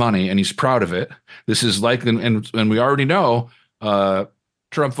he's got money and he's proud of it. This is like, and we already know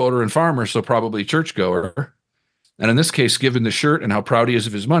Trump voter and farmer, so probably churchgoer. And in this case, given the shirt and how proud he is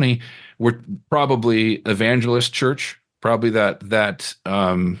of his money, we're probably evangelist church, probably that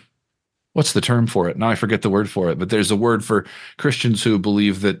what's the term for it? Now I forget the word for it, but there's a word for Christians who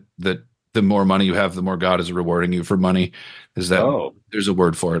believe that the more money you have, the more God is rewarding you for money. There's a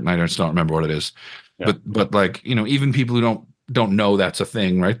word for it, and I just don't remember what it is. Yeah. But like, even people who don't know that's a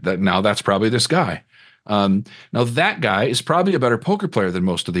thing, right? That's probably this guy. Now that guy is probably a better poker player than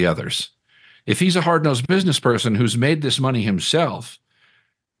most of the others. If he's a hard-nosed business person who's made this money himself,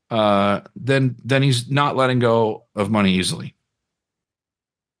 then he's not letting go of money easily.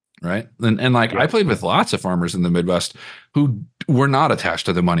 Right. And like, I played with lots of farmers in the Midwest who were not attached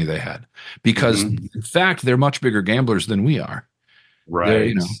to the money they had because in fact, they're much bigger gamblers than we are.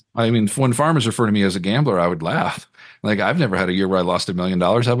 Right. I mean, when farmers refer to me as a gambler, I would laugh. Like, I've never had a year where I lost $1 million.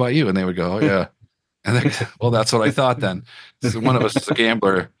 How about you? And they would go, oh, yeah. And they, well, that's what I thought then. So one of us is a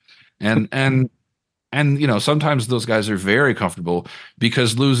gambler. And sometimes those guys are very comfortable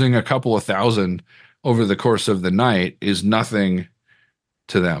because losing a couple of thousand over the course of the night is nothing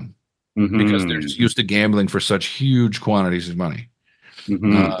to them because they're just used to gambling for such huge quantities of money.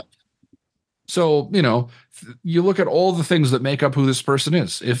 So, you look at all the things that make up who this person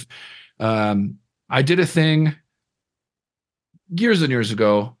is. If I did a thing years and years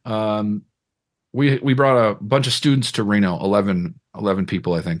ago, we brought a bunch of students to Reno, 11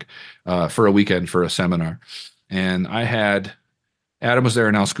 people, I think, for a weekend for a seminar. And I had Adam was there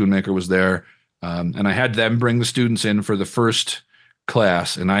and Al Schoonmaker was there. And I had them bring the students in for the first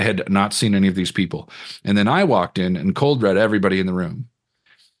class, and I had not seen any of these people. And then I walked in and cold read everybody in the room.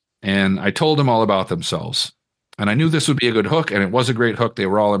 And I told them all about themselves. And I knew this would be a good hook, and it was a great hook. They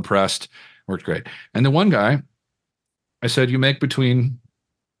were all impressed. Worked great. And the one guy, I said, you make between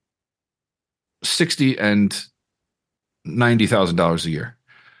 $60,000 and $90,000 a year.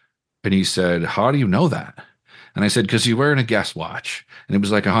 And he said, how do you know that? And I said, because you're wearing a Guess watch, and it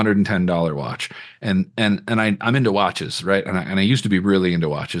was like $110 watch. And I'm into watches, right? And I used to be really into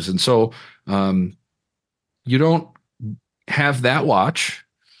watches. And so you don't have that watch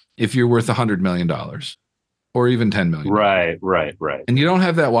if you're worth $100 million or even $10 million. Right. And you don't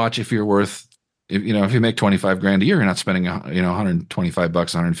have that watch if you're worth, if you make 25 grand a year, you're not spending $125,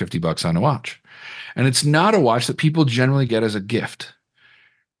 $150 on a watch. And it's not a watch that people generally get as a gift.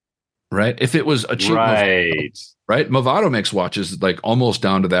 right? If it was a cheap Right. right? Movado makes watches like almost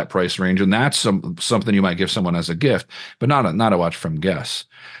down to that price range, and that's something you might give someone as a gift, but not a watch from Guess.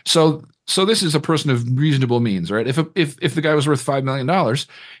 So this is a person of reasonable means, right? If the guy was worth $5 million,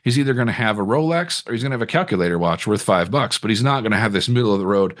 he's either going to have a Rolex or he's going to have a calculator watch worth $5, but he's not going to have this middle of the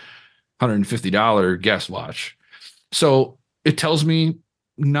road $150 Guess watch. So it tells me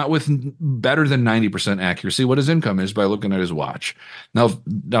not with better than 90% accuracy what his income is by looking at his watch.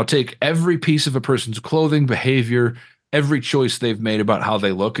 Now take every piece of a person's clothing, behavior, every choice they've made about how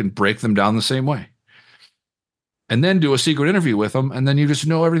they look and break them down the same way. And then do a secret interview with them, and then you just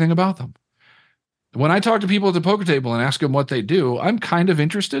know everything about them. When I talk to people at the poker table and ask them what they do, I'm kind of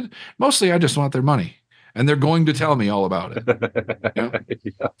interested. Mostly I just want their money. And they're going to tell me all about it.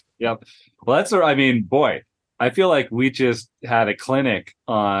 Yep. Well, boy, I feel like we just had a clinic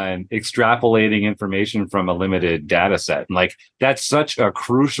on extrapolating information from a limited data set. And like, that's such a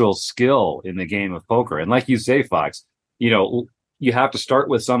crucial skill in the game of poker. And like you say, Fox, you have to start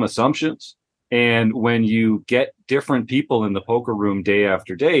with some assumptions. And when you get different people in the poker room day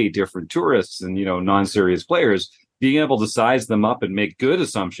after day, different tourists and, non-serious players, being able to size them up and make good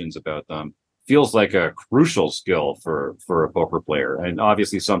assumptions about them feels like a crucial skill for a poker player. And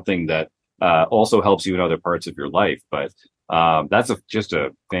obviously something that also helps you in other parts of your life. But that's just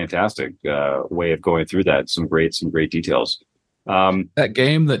a fantastic way of going through that. Some great details. That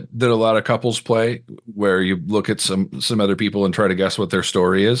game that a lot of couples play where you look at some other people and try to guess what their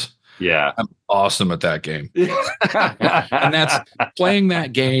story is. Yeah. I'm awesome at that game. And that's playing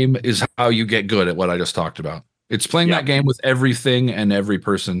that game is how you get good at what I just talked about. It's playing that game with everything and every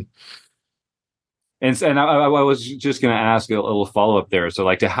person. And I was just going to ask a little follow up there. So,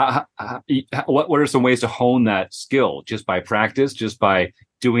 like, what are some ways to hone that skill? Just by practice, just by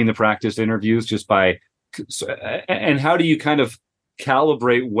doing the practice interviews, and how do you kind of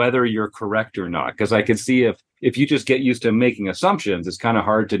calibrate whether you're correct or not? Because I can see if you just get used to making assumptions, it's kind of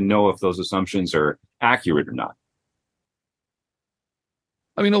hard to know if those assumptions are accurate or not.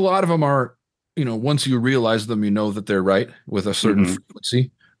 I mean, a lot of them are, once you realize them, you know that they're right with a certain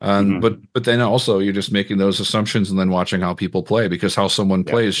frequency. But then also you're just making those assumptions and then watching how people play, because how someone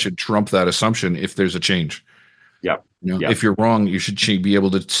plays should trump that assumption if there's a change. Yep. If you're wrong, you should be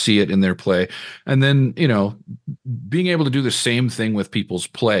able to see it in their play. And then, being able to do the same thing with people's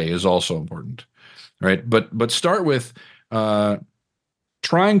play is also important. Right. But start with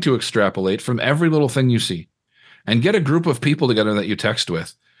trying to extrapolate from every little thing you see, and get a group of people together that you text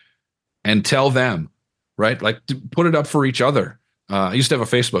with and tell them, right? Like, to put it up for each other. I used to have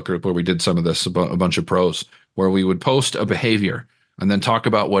a Facebook group where we did some of this, a bunch of pros, where we would post a behavior and then talk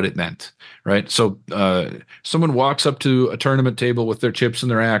about what it meant, right? So someone walks up to a tournament table with their chips in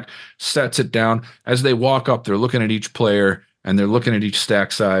their rack, sets it down. As they walk up, they're looking at each player and they're looking at each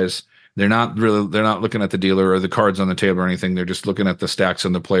stack size. They're not looking at the dealer or the cards on the table or anything. They're just looking at the stacks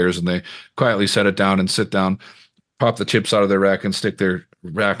and the players, and they quietly set it down and sit down, pop the chips out of their rack and stick their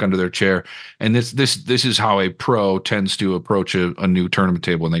rack under their chair. And this is how a pro tends to approach a new tournament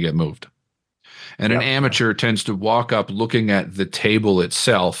table when they get moved. And an amateur tends to walk up looking at the table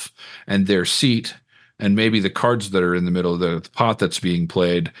itself and their seat and maybe the cards that are in the middle of the pot that's being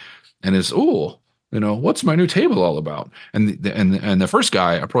played, and is, what's my new table all about? And the first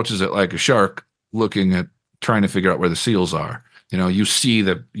guy approaches it like a shark, looking at, trying to figure out where the seals are. You see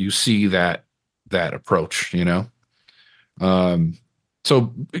that approach,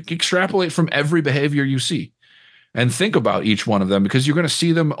 So extrapolate from every behavior you see and think about each one of them, because you're going to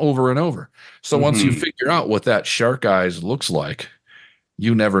see them over and over. So once you figure out what that shark eyes looks like,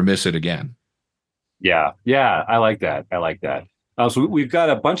 you never miss it again. Yeah. I like that. So we've got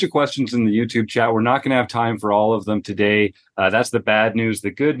a bunch of questions in the YouTube chat. We're not going to have time for all of them today. That's the bad news.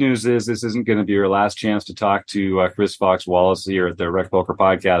 The good news is this isn't going to be your last chance to talk to Chris Fox Wallace here at the Rec Poker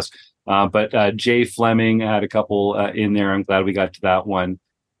Podcast. But Jay Fleming had a couple in there. I'm glad we got to that one.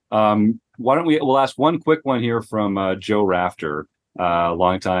 We'll ask one quick one here from Joe Rafter,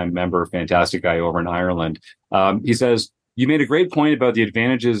 longtime member, fantastic guy over in Ireland. He says, you made a great point about the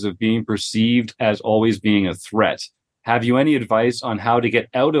advantages of being perceived as always being a threat. Have you any advice on how to get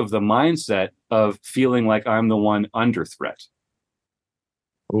out of the mindset of feeling like I'm the one under threat?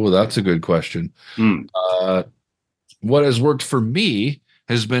 Oh, that's a good question. What has worked for me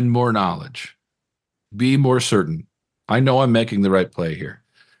has been more knowledge. Be more certain. I know I'm making the right play here.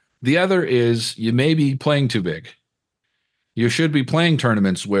 The other is, you may be playing too big. You should be playing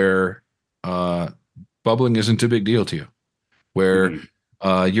tournaments where bubbling isn't a big deal to you, where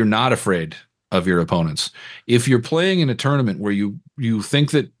you're not afraid of your opponents. If you're playing in a tournament where you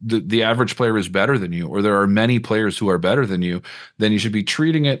think that the average player is better than you, or there are many players who are better than you, then you should be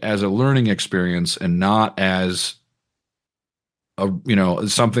treating it as a learning experience and not as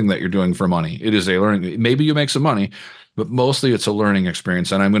something that you're doing for money. It is a learning. Maybe you make some money, but mostly it's a learning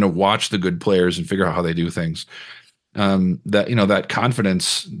experience. And I'm going to watch the good players and figure out how they do things. That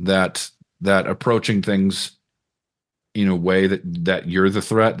confidence, that approaching things in a way that you're the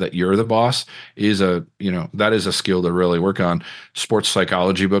threat, that you're the boss, that is a skill to really work on. Sports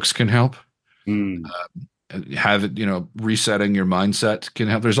psychology books can help. Have it, resetting your mindset can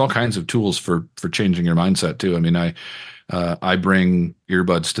help. There's all kinds of tools for changing your mindset too. I mean, I bring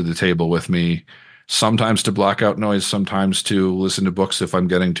earbuds to the table with me, sometimes to block out noise, sometimes to listen to books if I'm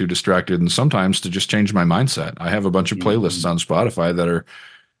getting too distracted, and sometimes to just change my mindset. I have a bunch of playlists on Spotify that are,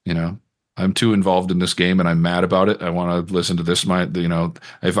 I'm too involved in this game and I'm mad about it. I want to listen to this. I'm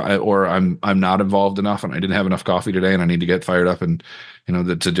not involved enough and I didn't have enough coffee today and I need to get fired up, and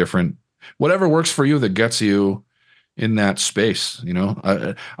that's a different, whatever works for you that gets you in that space.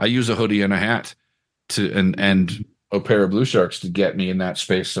 I use a hoodie and a hat and a pair of Blue Sharks to get me in that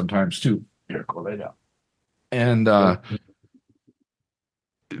space sometimes too. Here, go lay down. And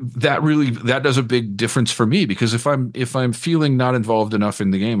that does a big difference for me, because if I'm feeling not involved enough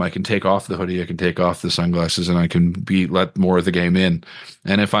in the game, I can take off the hoodie, I can take off the sunglasses, and I can let more of the game in.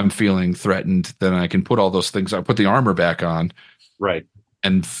 And if I'm feeling threatened, then I can put all those things. I put the armor back on, right,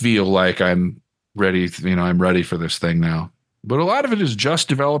 and feel like I'm ready. I'm ready for this thing now. But a lot of it is just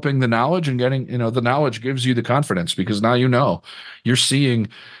developing the knowledge and getting, the knowledge gives you the confidence, because now you're seeing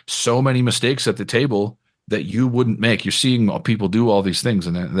so many mistakes at the table that you wouldn't make. You're seeing people do all these things,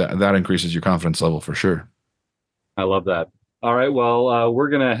 and that increases your confidence level for sure. I love that. All right, well, we're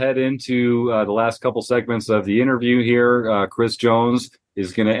going to head into the last couple segments of the interview here. Chris Jones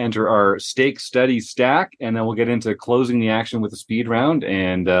is going to enter our stake study stack, and then we'll get into closing the action with a speed round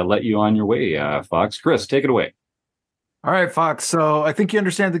and let you on your way, Fox. Chris, take it away. All right, Fox. So I think you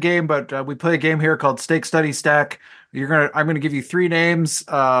understand the game, but we play a game here called Stake Study Stack. I'm gonna give you three names.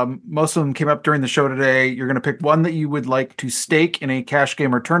 Most of them came up during the show today. You're gonna pick one that you would like to stake in a cash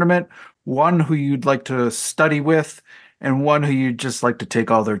game or tournament, one who you'd like to study with, and one who you'd just like to take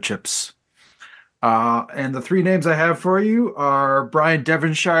all their chips. And the three names I have for you are Brian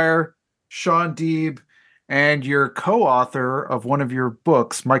Devonshire, Sean Deeb, and your co-author of one of your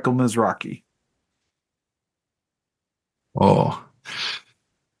books, Michael Mizrachi. Oh,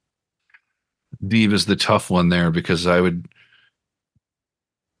 Deeb is the tough one there, because I would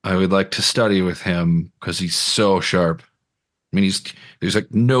like to study with him because he's so sharp. I mean, there's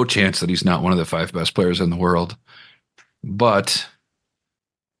like no chance that he's not one of the 5 best players in the world, but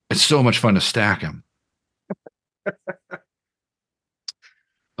it's so much fun to stack him.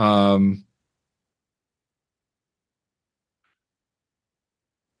 And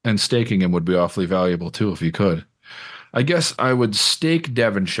staking him would be awfully valuable too if you could. I guess I would stake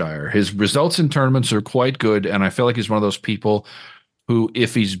Devonshire. His results in tournaments are quite good, and I feel like he's one of those people who,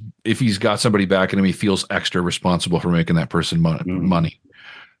 if he's got somebody backing him, he feels extra responsible for making that person money.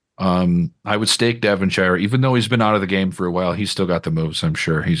 I would stake Devonshire, even though he's been out of the game for a while. He's still got the moves. I'm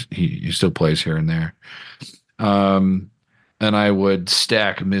sure he still plays here and there. And I would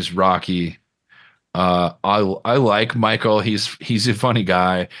stack Mizrachi. I like Michael. He's a funny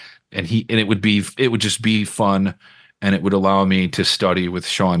guy, and it would just be fun. And it would allow me to study with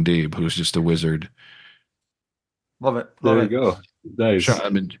Sean Deeb, who's just a wizard. Love it. There you go. Nice.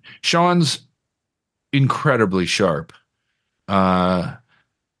 Sean's incredibly sharp. And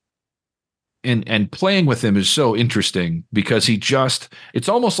playing with him is so interesting, because it's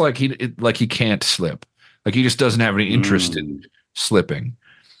almost like he can't slip. Like he just doesn't have any interest in slipping.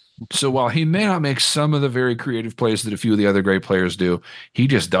 So while he may not make some of the very creative plays that a few of the other great players do, he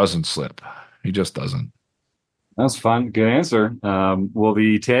just doesn't slip. He just doesn't. That's fun. Good answer. We'll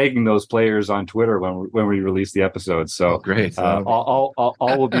be tagging those players on Twitter when we release the episode. So great. All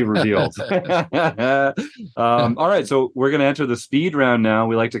will be revealed. All right. So we're going to enter the speed round now.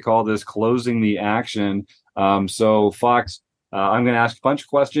 We like to call this closing the action. So Fox, I'm going to ask a bunch of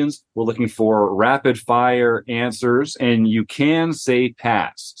questions. We're looking for rapid fire answers, and you can say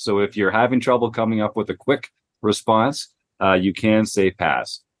pass. So if you're having trouble coming up with a quick response, you can say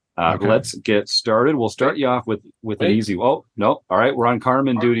pass. Okay. Let's get started. We'll start you off with an easy. Oh, no. All right. We're on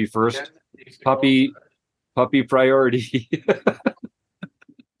Carmen duty first. Puppy priority.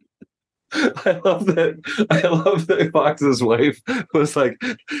 I love that. I love that Fox's wife was like,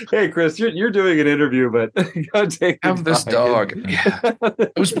 "Hey, Chris, you're doing an interview, but you gotta take the Have this dog. Yeah.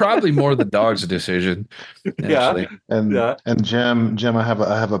 It was probably more the dog's decision, Yeah, actually. yeah. And Jim, I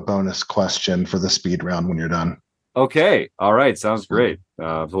have a bonus question for the speed round when you're done. Okay. All right. Sounds great.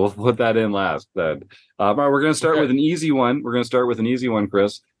 We'll put that in last then. All right, we're going to start with an easy one. We're going to start with an easy one,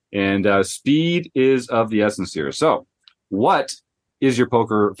 Chris. And speed is of the essence here. So, what is your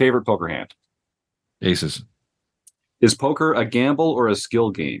favorite poker hand? Aces. Is poker a gamble or a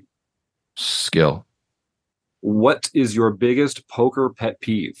skill game? Skill. What is your biggest poker pet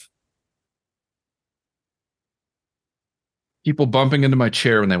peeve? People bumping into my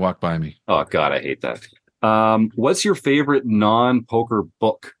chair when they walk by me. Oh, God, I hate that. What's your favorite non-poker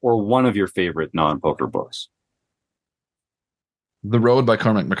book or one of your favorite non-poker books? The Road by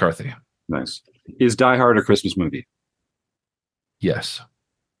Cormac McCarthy. Nice. Is Die Hard a Christmas movie? Yes.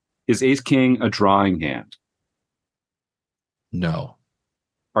 Is Ace King a drawing hand? No.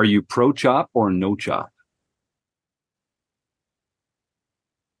 Are you pro chop or no chop?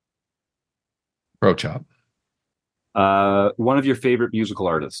 Pro chop. One of your favorite musical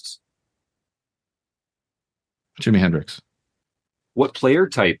artists? Jimi Hendrix. What player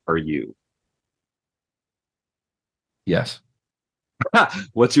type are you? Yes.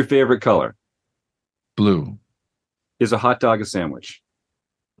 What's your favorite color? Blue. Is a hot dog a sandwich?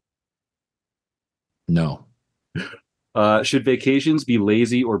 No. Should vacations be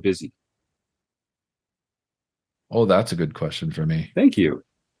lazy or busy? Oh, that's a good question for me. Thank you.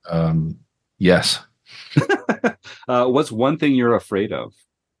 Yes. What's one thing you're afraid of?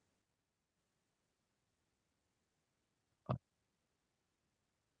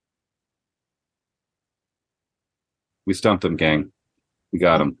 We stumped him, gang. We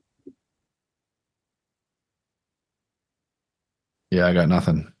got him. Yeah, I got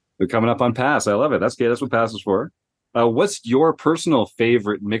nothing. They're coming up on pass. I love it. That's good. That's what pass is for. What's your personal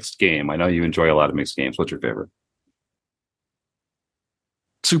favorite mixed game? I know you enjoy a lot of mixed games. What's your favorite?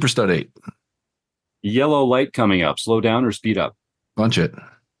 Super Stud 8. Yellow light coming up. Slow down or speed up? Bunch it.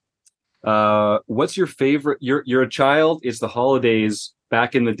 What's your favorite? You're a child. It's the holidays.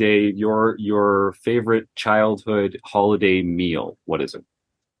 Back in the day, your favorite childhood holiday meal. What is it?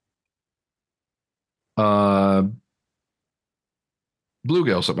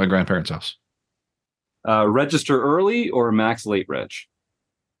 Bluegills at my grandparents' house. Register early or max late reg?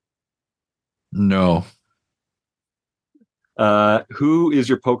 No. Who is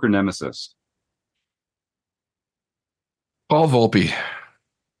your poker nemesis? Paul Volpe.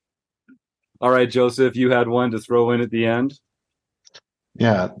 All right, Joseph, you had one to throw in at the end.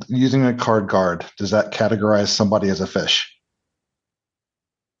 Yeah, using a card guard, does that categorize somebody as a fish?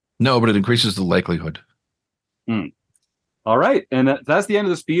 No, but it increases the likelihood. All right, and that's the end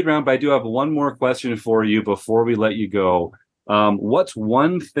of the speed round, but I do have one more question for you before we let you go. What's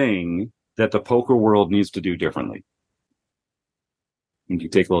one thing that the poker world needs to do differently? And you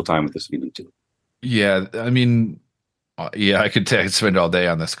take a little time with this if you need to. Yeah, I mean, I could spend all day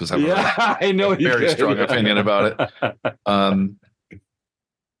on this because I have I know a very strong opinion about it.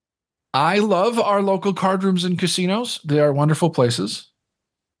 I love our local card rooms and casinos. They are wonderful places.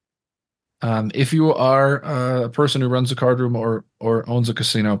 If you are a person who runs a card room or owns a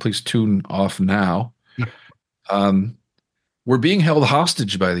casino, please tune off now. We're being held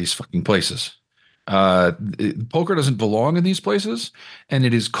hostage by these fucking places. Poker doesn't belong in these places, and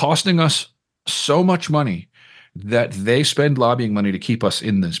it is costing us so much money that they spend lobbying money to keep us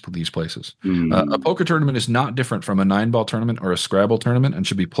in these places. A poker tournament is not different from a 9-ball tournament or a Scrabble tournament and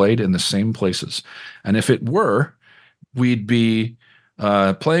should be played in the same places. And if it were, we'd be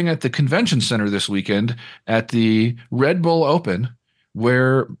playing at the convention center this weekend at the Red Bull Open,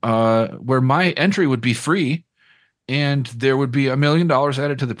 where my entry would be free, and there would be $1 million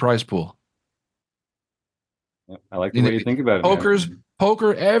added to the prize pool. I like the way you think about it.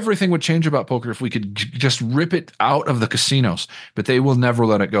 Poker, everything would change about poker if we could just rip it out of the casinos, but they will never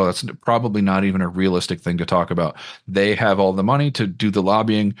let it go. That's probably not even a realistic thing to talk about. They have all the money to do the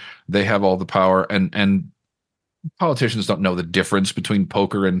lobbying. They have all the power, and politicians don't know the difference between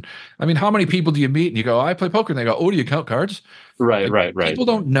poker and, I mean, how many people do you meet and you go, I play poker, and they go, oh, do you count cards? Right. People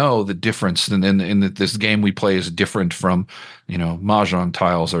don't know the difference in that this game we play is different from, mahjong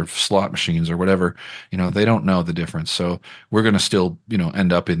tiles or slot machines or whatever. They don't know the difference. So we're going to still,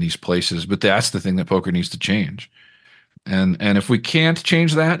 end up in these places. But that's the thing that poker needs to change. And if we can't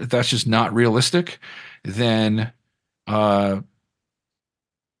change that, if that's just not realistic, then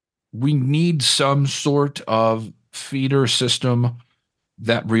we need some sort of feeder system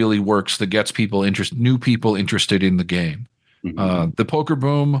that really works, that gets new people interested in the game. The poker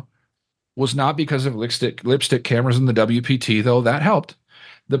boom was not because of lipstick cameras in the WPT, though that helped.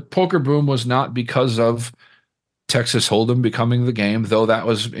 The poker boom was not because of Texas Hold'em becoming the game, though that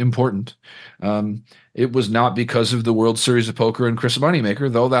was important. It was not because of the World Series of Poker and Chris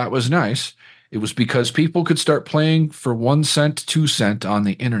Moneymaker, though that was nice. It was because people could start playing for 1 cent, 2 cent on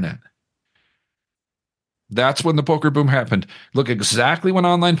the internet. That's when the poker boom happened. Look exactly when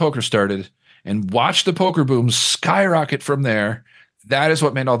online poker started and watch the poker boom skyrocket from there. That is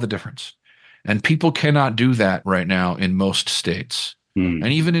what made all the difference. And people cannot do that right now in most states. And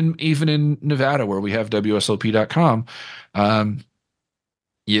even in Nevada, where we have WSOP.com,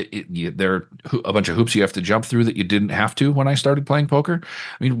 there are a bunch of hoops you have to jump through that you didn't have to when I started playing poker.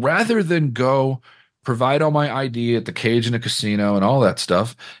 I mean, rather than go provide all my ID at the cage in a casino and all that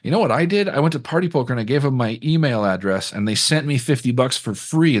stuff, you know what I did? I went to Party Poker and I gave them my email address, and they sent me $50 for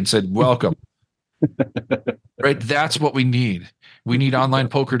free and said, welcome. Right? That's what we need. We need online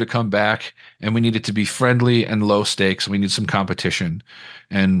poker to come back, and we need it to be friendly and low stakes. We need some competition,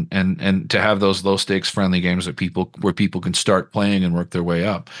 and to have those low stakes friendly games where people can start playing and work their way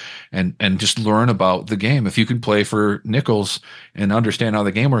up, and just learn about the game. If you can play for nickels and understand how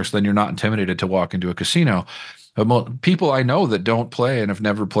the game works, then you're not intimidated to walk into a casino. People I know that don't play and have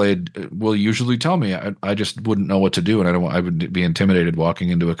never played will usually tell me I just wouldn't know what to do, and I would be intimidated walking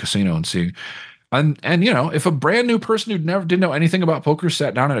into a casino and seeing. And if a brand new person who didn't know anything about poker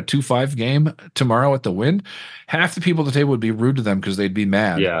sat down at a 2-5 game tomorrow at the Wynn, half the people at the table would be rude to them because they'd be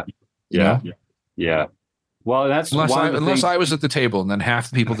mad. Yeah. Well, that's unless I was at the table, and then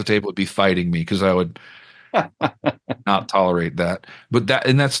half the people at the table would be fighting me because I would not tolerate that. But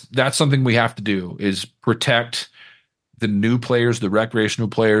that's something we have to do, is protect the new players, the recreational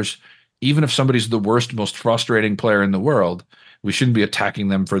players. Even if somebody's the worst, most frustrating player in the world, we shouldn't be attacking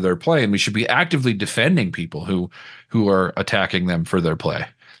them for their play, and we should be actively defending people who are attacking them for their play.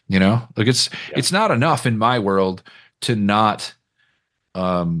 Like it's not enough in my world to not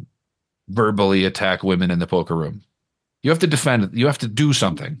verbally attack women in the poker room. You have to defend. You have to do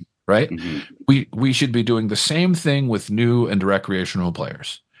something, right? Mm-hmm. We should be doing the same thing with new and recreational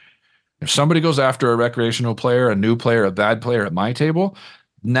players. If somebody goes after a recreational player, a new player, a bad player at my table,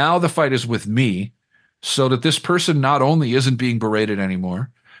 now the fight is with me, so that this person not only isn't being berated anymore,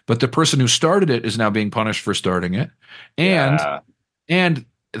 but the person who started it is now being punished for starting it. And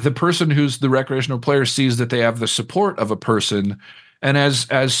the person who's the recreational player sees that they have the support of a person. And as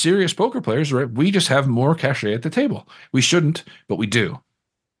serious poker players, right, we just have more cachet at the table. We shouldn't, but we do.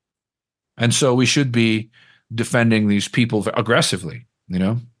 And so we should be defending these people aggressively.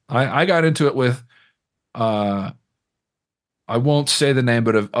 I got into it with, I won't say the name,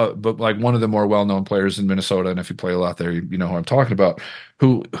 but like one of the more well-known players in Minnesota, and if you play a lot there, you know who I'm talking about,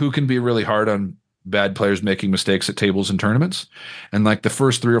 who can be really hard on bad players making mistakes at tables and tournaments. And like the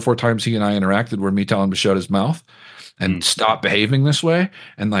first 3 or 4 times he and I interacted were me telling him to shut his mouth and stop behaving this way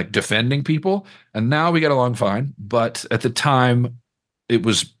and like defending people. And now we get along fine. But at the time, it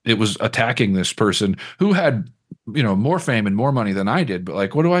was attacking this person who had, more fame and more money than I did. But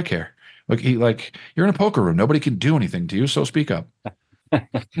like, what do I care? You're in a poker room. Nobody can do anything to you, so speak up.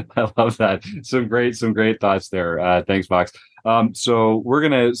 I love that. Some great thoughts there. Thanks, Fox. So we're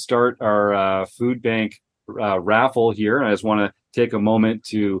going to start our food bank raffle here. And I just want to take a moment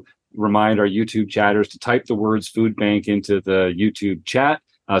to remind our YouTube chatters to type the words food bank into the YouTube chat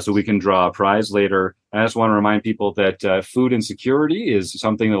so we can draw a prize later. I just want to remind people that food insecurity is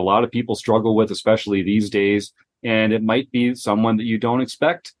something that a lot of people struggle with, especially these days. And it might be someone that you don't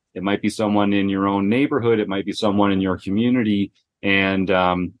expect. It might be someone in your own neighborhood. It might be someone in your community. And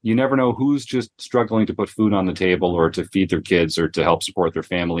you never know who's just struggling to put food on the table or to feed their kids or to help support their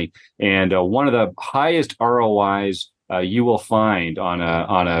family. And one of the highest ROIs you will find on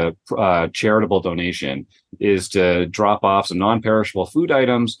a charitable donation is to drop off some non-perishable food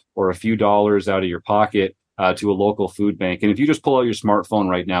items or a few dollars out of your pocket to a local food bank. And if you just pull out your smartphone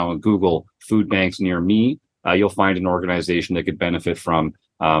right now and Google food banks near me, you'll find an organization that could benefit from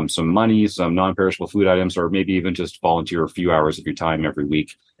some money, some non-perishable food items, or maybe even just volunteer a few hours of your time every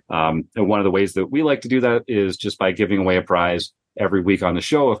week. And one of the ways that we like to do that is just by giving away a prize every week on the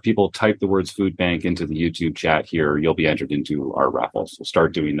show. If people type the words food bank into the YouTube chat here, you'll be entered into our raffle. So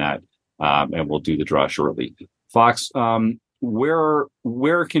start doing that, and we'll do the draw shortly. Fox,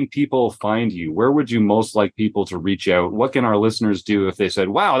 where can people find you? Where would you most like people to reach out? What can our listeners do if they said,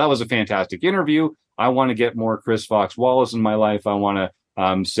 wow, that was a fantastic interview. I want to get more Chris Fox Wallace in my life. I want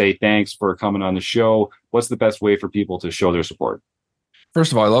to say thanks for coming on the show. What's the best way for people to show their support?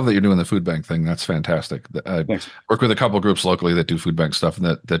 First of all, I love that you're doing the food bank thing. That's fantastic. I work with a couple of groups locally that do food bank stuff, and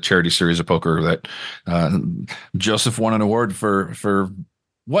that charity series of poker that Joseph won an award for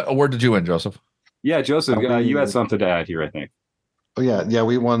What award did you win, Joseph? Yeah, Joseph, you had something to add here, I think. Oh yeah,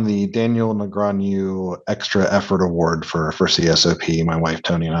 we won the Daniel Negreanu Extra Effort Award for CSOP. My wife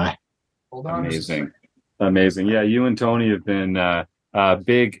Tony and I. Amazing. Yeah, you and Tony have been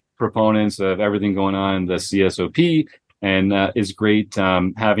big proponents of everything going on in the CSOP, and it's great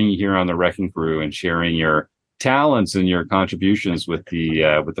having you here on the Wrecking Crew and sharing your talents and your contributions with the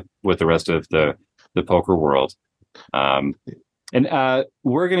rest of the poker world. And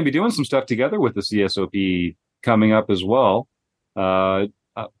we're going to be doing some stuff together with the CSOP coming up as well. Well,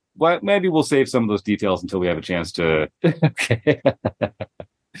 maybe we'll save some of those details until we have a chance to. Okay.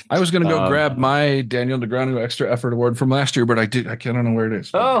 I was going to go grab my Daniel Negreanu Extra Effort Award from last year, but I don't know where it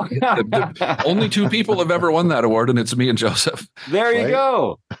is. Oh, only 2 people have ever won that award, and it's me and Joseph. There you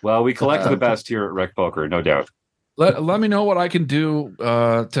go. Well, we collect the best here at Rec Poker, no doubt. Let me know what I can do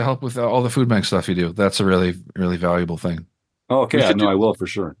to help with all the food bank stuff you do. That's a really, really valuable thing. Oh, okay. I will for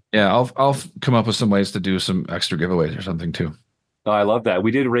sure. Yeah, I'll come up with some ways to do some extra giveaways or something too. Oh, I love that.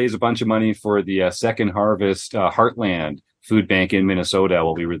 We did raise a bunch of money for the Second Harvest Heartland Food Bank in Minnesota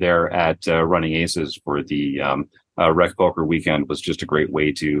while we were there at Running Aces for the Rec Poker weekend. Was just a great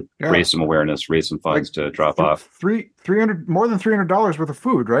way to raise some awareness, raise some funds to drop off. $300 more than $300 worth of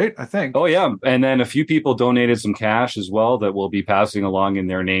food, right? I think. Oh yeah, and then a few people donated some cash as well that we'll be passing along in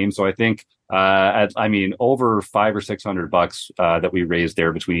their name. So I think over $500 or $600 that we raised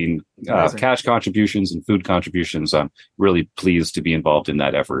there between cash contributions and food contributions. I'm really pleased to be involved in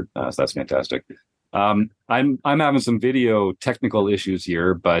that effort. So that's fantastic. I'm having some video technical issues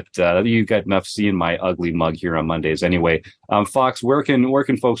here, but you got enough seeing my ugly mug here on Mondays anyway. Fox, where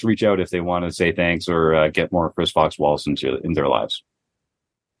can folks reach out if they want to say thanks or get more Chris Fox Wallace in their lives?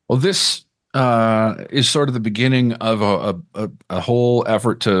 Well, this is sort of the beginning of a whole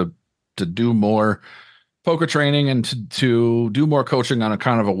effort to do more poker training and to do more coaching on a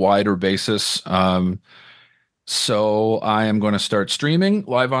kind of a wider basis. So I am going to start streaming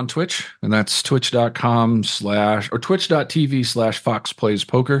live on Twitch, and that's twitch.tv/Fox Plays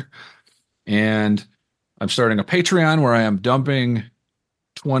Poker. And I'm starting a Patreon where I am dumping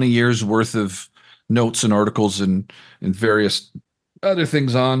 20 years worth of notes and articles and various other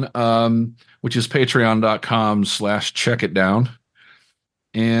things on, which is patreon.com/checkitdown.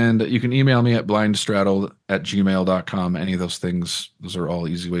 And you can email me at blindstraddle@gmail.com. Any of those things, those are all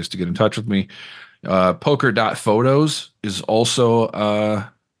easy ways to get in touch with me. Poker.photos is also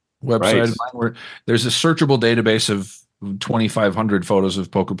a website of mine where there's a searchable database of 2,500 photos of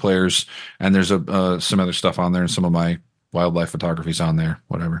poker players, and there's some other stuff on there, and some of my wildlife photography's on there,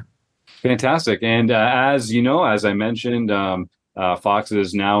 whatever. Fantastic. And as you know, as I mentioned, Fox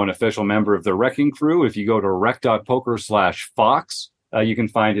is now an official member of the Wrecking Crew. If you go to rec.poker/Fox, you can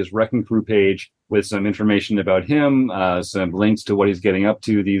find his Wrecking Crew page with some information about him, some links to what he's getting up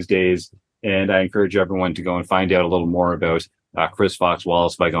to these days. And I encourage everyone to go and find out a little more about Chris Fox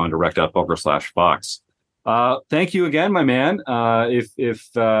Wallace by going to rec.poker/Fox. Thank you again, my man.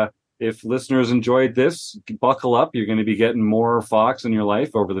 If listeners enjoyed this, buckle up. You're going to be getting more Fox in your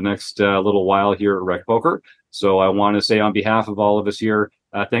life over the next little while here at Rec Poker. So I want to say on behalf of all of us here,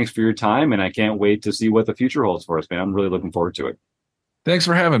 thanks for your time. And I can't wait to see what the future holds for us, man. I'm really looking forward to it. Thanks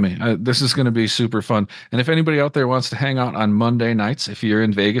for having me. This is going to be super fun. And if anybody out there wants to hang out on Monday nights, if you're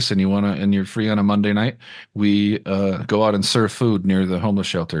in Vegas and you're free on a Monday night, we go out and serve food near the homeless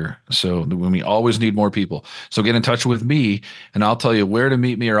shelter. So we always need more people. So get in touch with me, and I'll tell you where to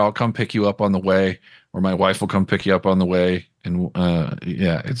meet me, or I'll come pick you up on the way, or my wife will come pick you up on the way. And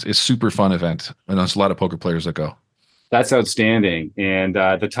it's a super fun event, and there's a lot of poker players that go. That's outstanding. And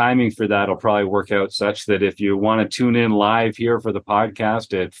the timing for that will probably work out such that if you want to tune in live here for the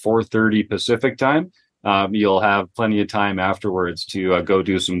podcast at 4:30 Pacific time, you'll have plenty of time afterwards to go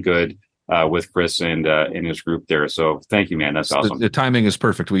do some good with Chris and his group there. So thank you, man. That's awesome. The timing is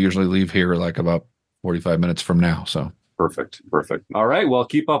perfect. We usually leave here like about 45 minutes from now. So perfect. All right. Well,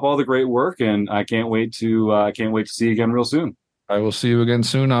 keep up all the great work, and I can't wait to see you again real soon. I will see you again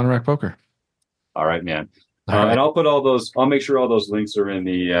soon on Rec Poker. All right, man. And I'll make sure all those links are in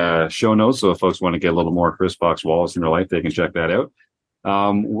the show notes. So if folks want to get a little more Chris Fox Wallace in their life, they can check that out.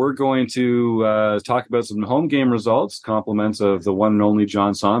 We're going to talk about some home game results, compliments of the one and only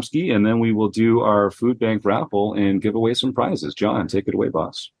John Somsky, and then we will do our food bank raffle and give away some prizes. John, take it away,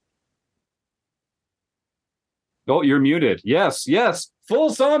 boss. Oh, you're muted. Yes. Full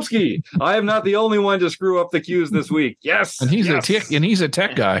Somsky. I am not the only one to screw up the cues this week. Yes. And he's a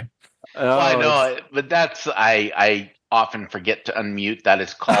tech guy. Well, I know, but that's I often forget to unmute. That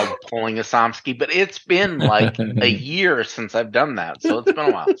is called pulling a Somsky, but it's been like a year since I've done that, so it's been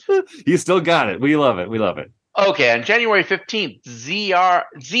a while. You still got it. We love it. Okay, on January 15th,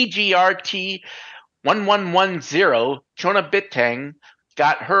 ZGRT 1110, Chona Bitang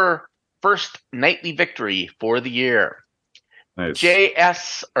got her first nightly victory for the year. Nice.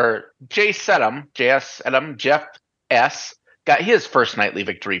 JS Sedum, Jeff S, got his first nightly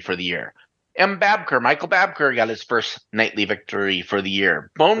victory for the year. Michael Babker got his first nightly victory for the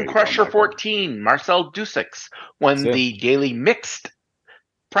year. Bone Crusher 14, Marcel Dusix won the daily mixed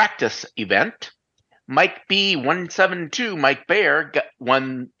practice event. Mike B 172, Mike Bayer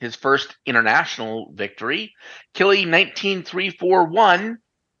won his first international victory. Killy 19341,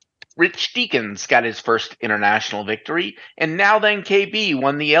 Rich Deacons got his first international victory, and Now Then KB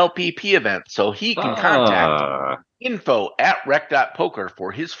won the LPP event, so he can contact info@rec.poker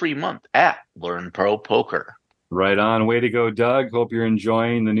for his free month at Learn Pro Poker. Right on. Way to go, Doug. Hope you're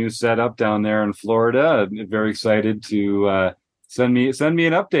enjoying the new setup down there in Florida. I'm very excited to send me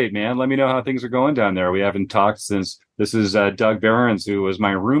an update, man. Let me know how things are going down there. We haven't talked since this is Doug Behrens, who was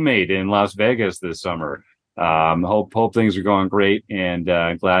my roommate in Las Vegas this summer. Hope things are going great, and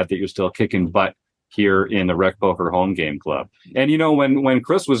glad that you're still kicking butt here in the Rec Poker Home Game Club. And when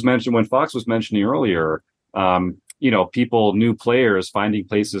Fox was mentioning earlier, people, new players finding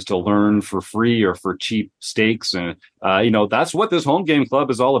places to learn for free or for cheap stakes, and that's what this Home Game Club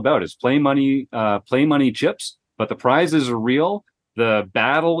is all about. Is play money chips, but the prizes are real. The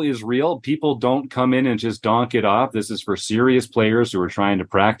battle is real. People don't come in and just donk it off. This is for serious players who are trying to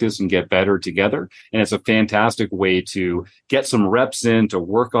practice and get better together. And it's a fantastic way to get some reps in, to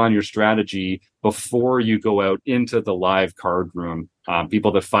work on your strategy before you go out into the live card room.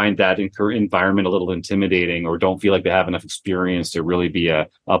 People that find that environment a little intimidating or don't feel like they have enough experience to really be a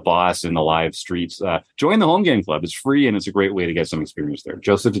boss in the live streets, join the Home Game Club. It's free, and it's a great way to get some experience there.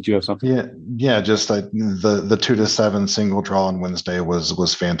 Joseph, did you have something? Yeah. Just the 2 to 7 single draw on Wednesday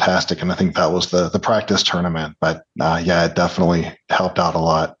was fantastic, and I think that was the practice tournament. But it definitely helped out a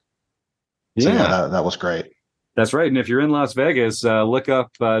lot. So, that was great. That's right. And if you're in Las Vegas, look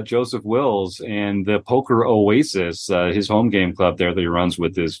up Joseph Wills and the Poker Oasis, his home game club there that he runs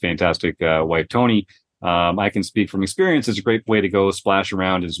with his fantastic wife, Tony. I can speak from experience. It's a great way to go splash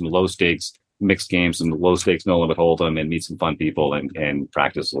around in some low stakes mixed games, some low stakes, no limit hold'em, and meet some fun people and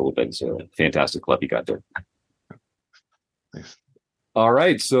practice a little bit. It's a fantastic club you got there. Thanks. All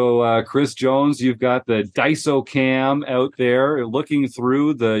right, so Chris Jones, you've got the Diso cam out there looking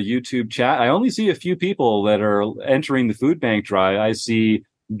through the YouTube chat. I only see a few people that are entering the food bank drive. I see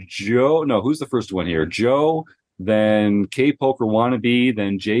Joe. No, who's the first one here? Joe, then K Poker Wannabe,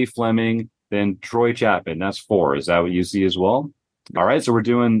 then Jay Fleming, then Troy Chapman. That's 4. Is that what you see as well? All right, so we're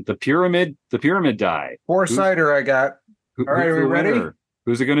doing the pyramid die. 4-sider I got. All right, are we ready?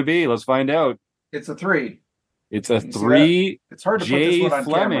 Who's it going to be? Let's find out. It's a 3. It's a 3. It's hard to Jay put this one on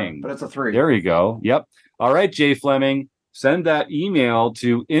Fleming. camera, but it's a 3. There you go. Yep. All right, Jay Fleming. Send that email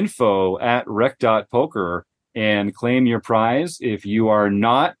to info@rec.poker and claim your prize. If you are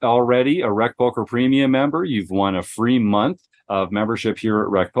not already a Rec Poker Premium member, you've won a free month of membership here at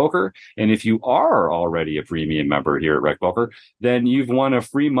Rec Poker. And if you are already a premium member here at Rec Poker, then you've won a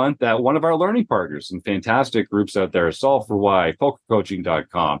free month at one of our learning partners. Some fantastic groups out there. Solve for Why,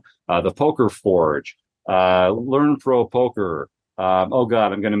 PokerCoaching.com, the Poker Forge, Learn Pro Poker. I'm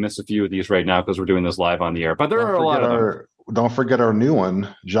going to miss a few of these right now because we're doing this live on the air. But there are a lot of them. Don't forget our new one,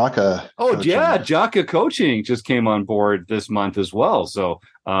 Jaka. Jaka Coaching just came on board this month as well. So,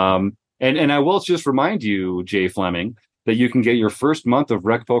 and I will just remind you, Jay Fleming, that you can get your first month of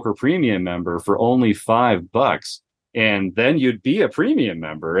Rec Poker Premium member for only $5. And then you'd be a premium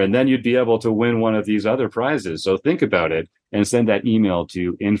member, and then you'd be able to win one of these other prizes. So think about it and send that email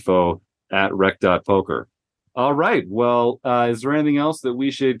to info@rec.poker. All right. Well, is there anything else that we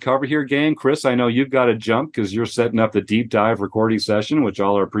should cover here, gang? Chris, I know you've got to jump because you're setting up the deep dive recording session, which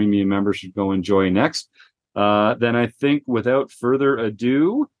all our premium members should go enjoy next. Then I think without further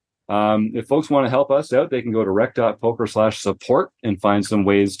ado, if folks want to help us out, they can go to rec.poker/support and find some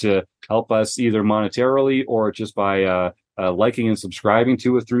ways to help us either monetarily or just by liking and subscribing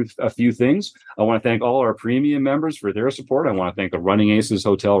to it through a few things. I want to thank all our premium members for their support. I want to thank the Running Aces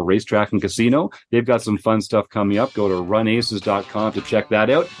Hotel, Racetrack, and Casino. They've got some fun stuff coming up. Go to runaces.com to check that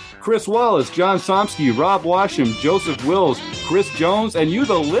out. Chris Wallace, John Somsky, Rob Washam, Joseph Wills, Chris Jones, and you,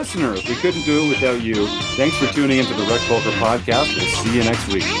 the listeners. We couldn't do it without you. Thanks for tuning into the Rec Poker Podcast. We'll see you next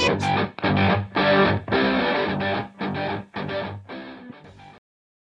week, folks.